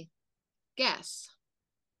 50-50 guess.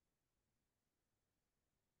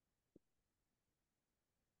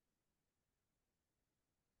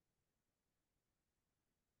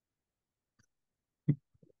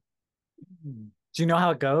 Do you know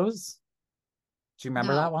how it goes? Do you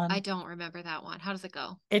remember that No, I one? don't remember that one. How does it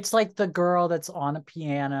go? It's like the girl that's on a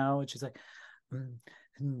piano and she's like,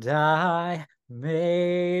 and I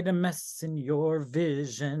made a mess in your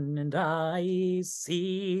vision and I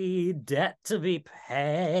see debt to be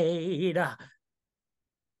paid. I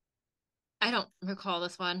don't recall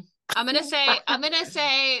this one. I'm gonna say, oh,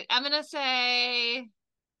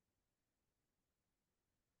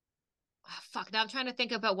 fuck. Now I'm trying to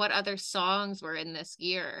think about what other songs were in this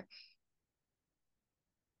year.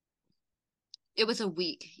 It was a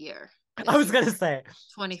weak year. I This was year, gonna say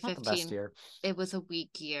it's not the best 2015. year. It was a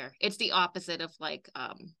weak year. It's the opposite of like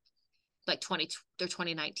 20 or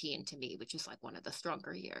 2019 to me, which is like one of the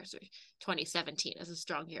stronger years. Or 2017 is a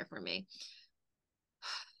strong year for me.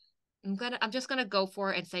 I'm just gonna go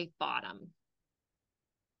for it and say bottom.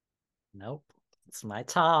 Nope, it's my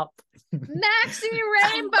top. Maxxy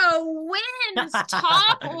Rainbow wins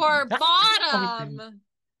top or bottom.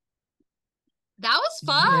 That was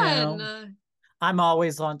No, fun. I'm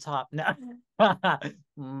always on top. No,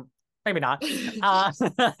 maybe not. But we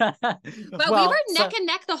were Well, neck so and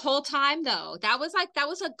neck the whole time though. That was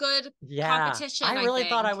a good yeah, competition, I I really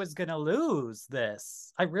thought I think. was gonna lose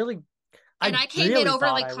this. And I I came in really thought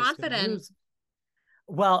overly I was gonna confident. lose.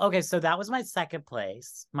 Well, okay, so that was my second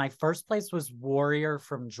place. My first place was Warrior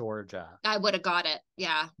from Georgia. I would have got it.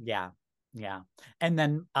 Yeah. Yeah. Yeah. And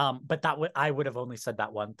then but that would I would have only said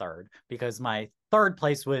that 1/3 because my third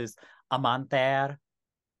place was Amanter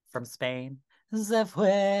from Spain. Se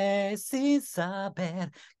fue sin saber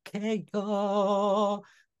que yo.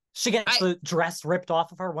 She gets I the dress ripped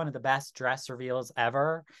off of her, one of the best dress reveals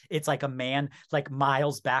ever. It's like a man like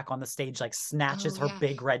miles back on the stage, like oh snatches her yeah.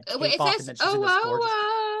 big red Wait, cape it off, and says then she's in oh this gorgeous.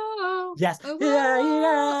 oh Yes. oh Yeah,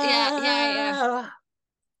 oh. Yeah, yeah, yeah. yeah.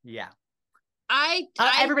 Yeah. I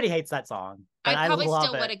I Everybody hates that song, I but I probably love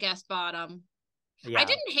still would it. have guessed bottom. I Yeah.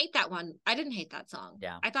 didn't hate that one. I didn't hate that song.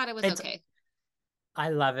 Yeah. I thought it was It's okay. I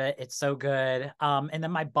love it. It's so good. And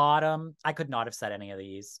then my bottom, I could not have said any of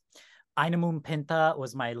these. Einamun Pinta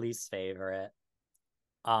was my least favorite.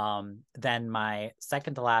 Then my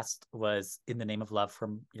second to last was In the Name of Love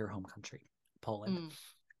from Your Home Country, Poland.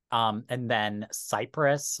 Mm. And then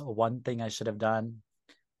Cyprus, One Thing I Should Have Done.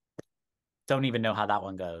 Don't even know how that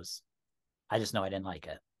one goes. I just know I didn't like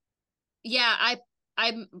it. Yeah,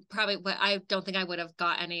 I'm probably I don't think I would have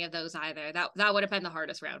got any of those either. That would have been the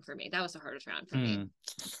hardest round for me. That was the hardest round for me.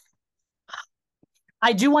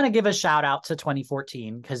 I do want to give a shout out to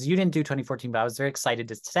 2014 because you didn't do 2014, but I was very excited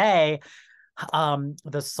to say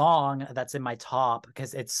the song that's in my top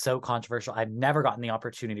because it's so controversial. I've never gotten the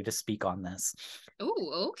opportunity to speak on this.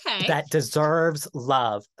 Oh, okay. That deserves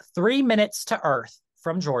love. 3 Minutes to Earth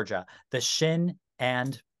from Georgia, the Shin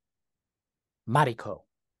and Mariko.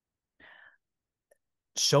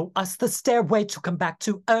 Show us the stairway to come back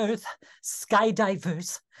to Earth.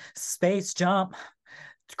 Skydivers, space jump.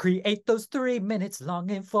 Create those 3 minutes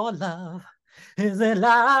longing for love. Is it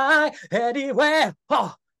lie anywhere?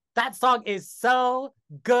 Oh, that song is so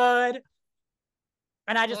good.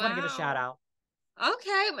 And I just want to give a shout Wow. out.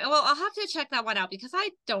 Okay. Well, I'll have to check that one out because I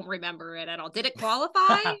don't remember it at all. Did it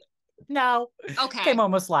qualify? No, came Okay.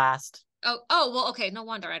 almost last. Oh, well, okay. No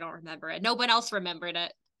wonder I don't remember it. No one else remembered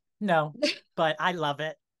it. No, but I love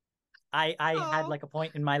it. I had Oh. like a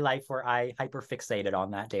point in my life where I hyper fixated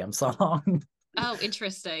on that damn song. Oh,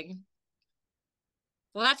 interesting.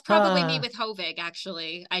 Well, that's probably me uh, with Hovig,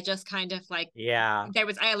 actually. I just kind of like yeah,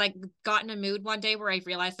 I like got in a mood one day where I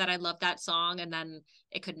realized that I loved that song and then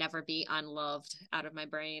it could never be unloved out of my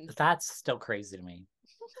brain. that's still crazy to me.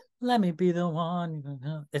 Let me be the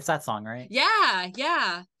one. It's that song, right? Yeah,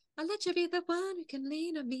 yeah. I'll let you be the one who can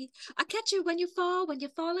lean on me. I'll catch you when you fall, when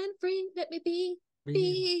you're falling free. Let me be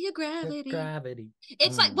your gravity.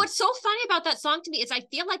 It's like, what's so funny about that song to me is I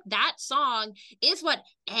feel like that song is what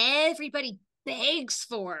everybody begs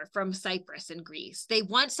for from Cyprus and Greece. They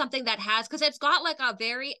want something that has, because it's got like a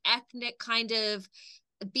very ethnic kind of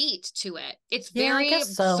beat to it. It's very I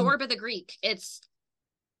guess so. Zorba the Greek.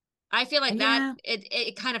 I feel like that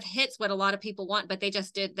it kind of hits what a lot of people want, but they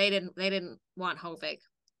didn't want Hovig.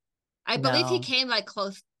 I believe he came like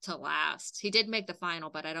close to last. He did make the final,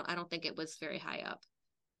 but I don't think it was very high up.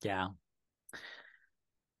 Yeah.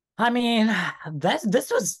 I mean,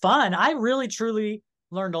 this was fun. I really truly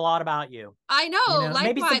learned a lot about you. I know,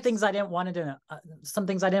 maybe some things I didn't want to know, some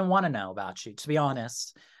things I didn't want to know about you, to be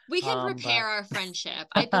honest. We can repair our friendship.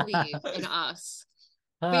 I believe in us.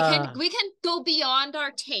 We can go beyond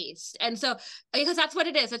our taste. And so, because that's what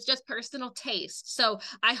it is, it's just personal taste. So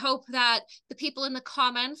I hope that the people in the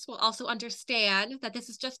comments will also understand that this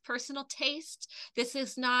is just personal taste. This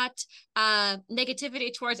is not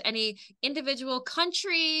negativity towards any individual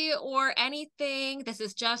country or anything. This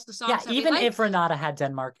is just the songs that even we like. if Renata had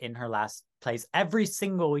Denmark in her last place every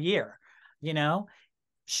single year,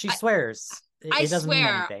 she swears. I doesn't swear, mean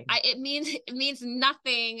anything. it means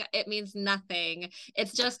nothing. It means nothing.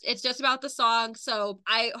 It's just about the song. So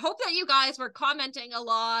I hope that you guys were commenting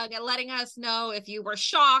along and letting us know if you were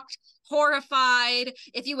shocked, horrified,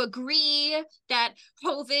 if you agree that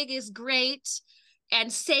Hovig is great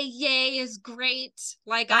and Say Yay is great.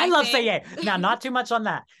 Like I love Say Yay. Now, not too much on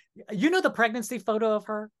that. You know the pregnancy photo of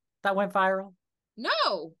her that went viral?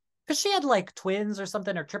 No. Because she had like twins or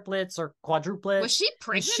something, or triplets or quadruplets. Was she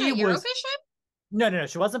pregnant at Eurovision? No,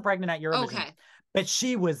 she wasn't pregnant at Eurovision. Okay. But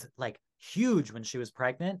she was like huge when she was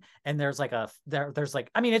pregnant. And there's like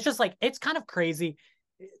it's just like, it's kind of crazy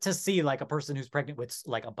to see like a person who's pregnant with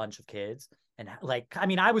like a bunch of kids. And like,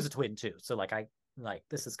 I was a twin too. So like,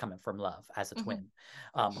 this is coming from love as a twin,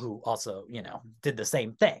 who also, did the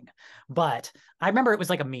same thing. But I remember it was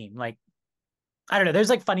like a meme, like, I don't know. There's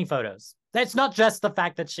like funny photos. It's not just the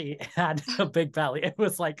fact that she had a big belly. It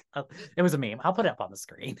was like, it was a meme. I'll put it up on the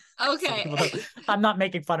screen. Okay. So I'm not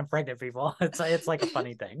making fun of pregnant people. It's like a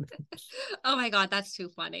funny thing. Oh my God, that's too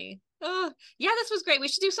funny. Oh, yeah, this was great. We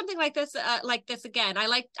should do something like this again. I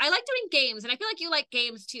like doing games, and I feel like you like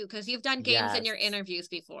games too, because you've done games in your interviews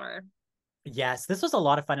before. Yes, this was a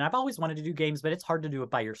lot of fun. And I've always wanted to do games, but it's hard to do it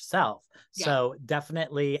by yourself. Yeah. So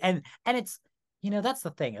definitely, and it's, that's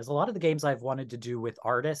the thing, is a lot of the games I've wanted to do with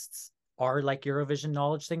artists are like Eurovision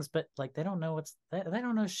knowledge things, but like they don't know they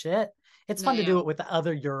don't know shit. It's fun to do it with the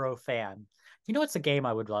other Euro fan. What's a game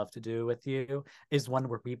I would love to do with you is one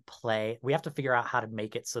where we have to figure out how to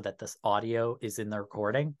make it so that this audio is in the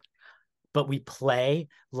recording, but we play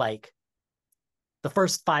like the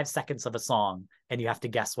first 5 seconds of a song and you have to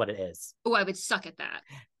guess what it is. Oh, I would suck at that.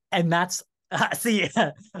 And that's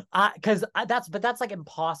because that's like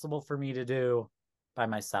impossible for me to do by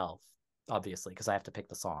myself, obviously, because I have to pick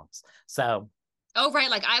the songs. So right,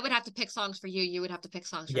 like I would have to pick songs for you, you would have to pick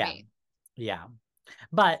songs for me. Yeah,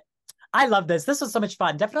 but I love this. This was so much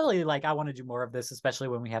fun. Definitely, like, I want to do more of this, especially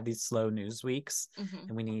when we have these slow news weeks,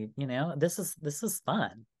 and we need, this is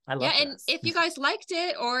fun. I love and if you guys liked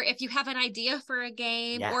it, or if you have an idea for a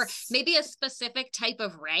game, or maybe a specific type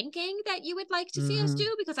of ranking that you would like to see us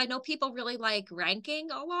do, because I know people really like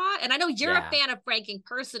ranking a lot, and I know you're a fan of ranking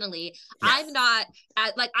personally. I'm not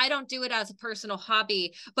I don't do it as a personal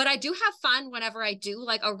hobby, but I do have fun whenever I do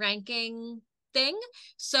like a ranking thing.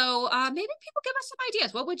 So maybe people give us some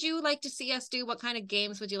ideas. What would you like to see us do? What kind of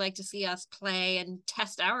games would you like to see us play and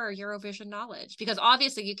test our Eurovision knowledge? Because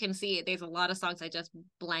obviously you can see there's a lot of songs I just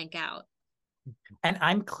blank out. And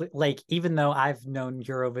I'm like, even though I've known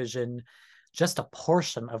Eurovision just a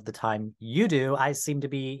portion of the time you do, I seem to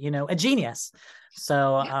be, a genius.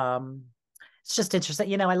 So it's just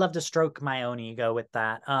interesting. I love to stroke my own ego with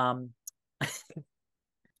that.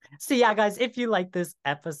 So yeah, guys, if you like this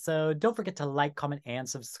episode, don't forget to like, comment, and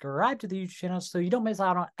subscribe to the YouTube channel so you don't miss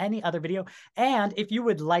out on any other video. And if you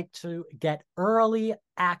would like to get early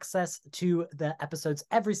access to the episodes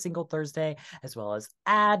every single Thursday, as well as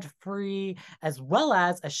ad-free, as well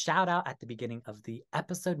as a shout out at the beginning of the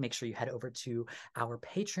episode, make sure you head over to our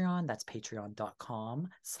Patreon. That's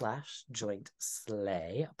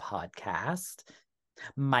patreon.com/jointslay podcast.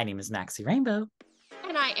 My name is Maxxy Rainbow.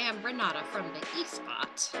 And I am Renata from the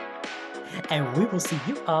eSpot. And we will see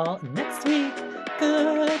you all next week.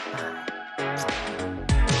 Goodbye.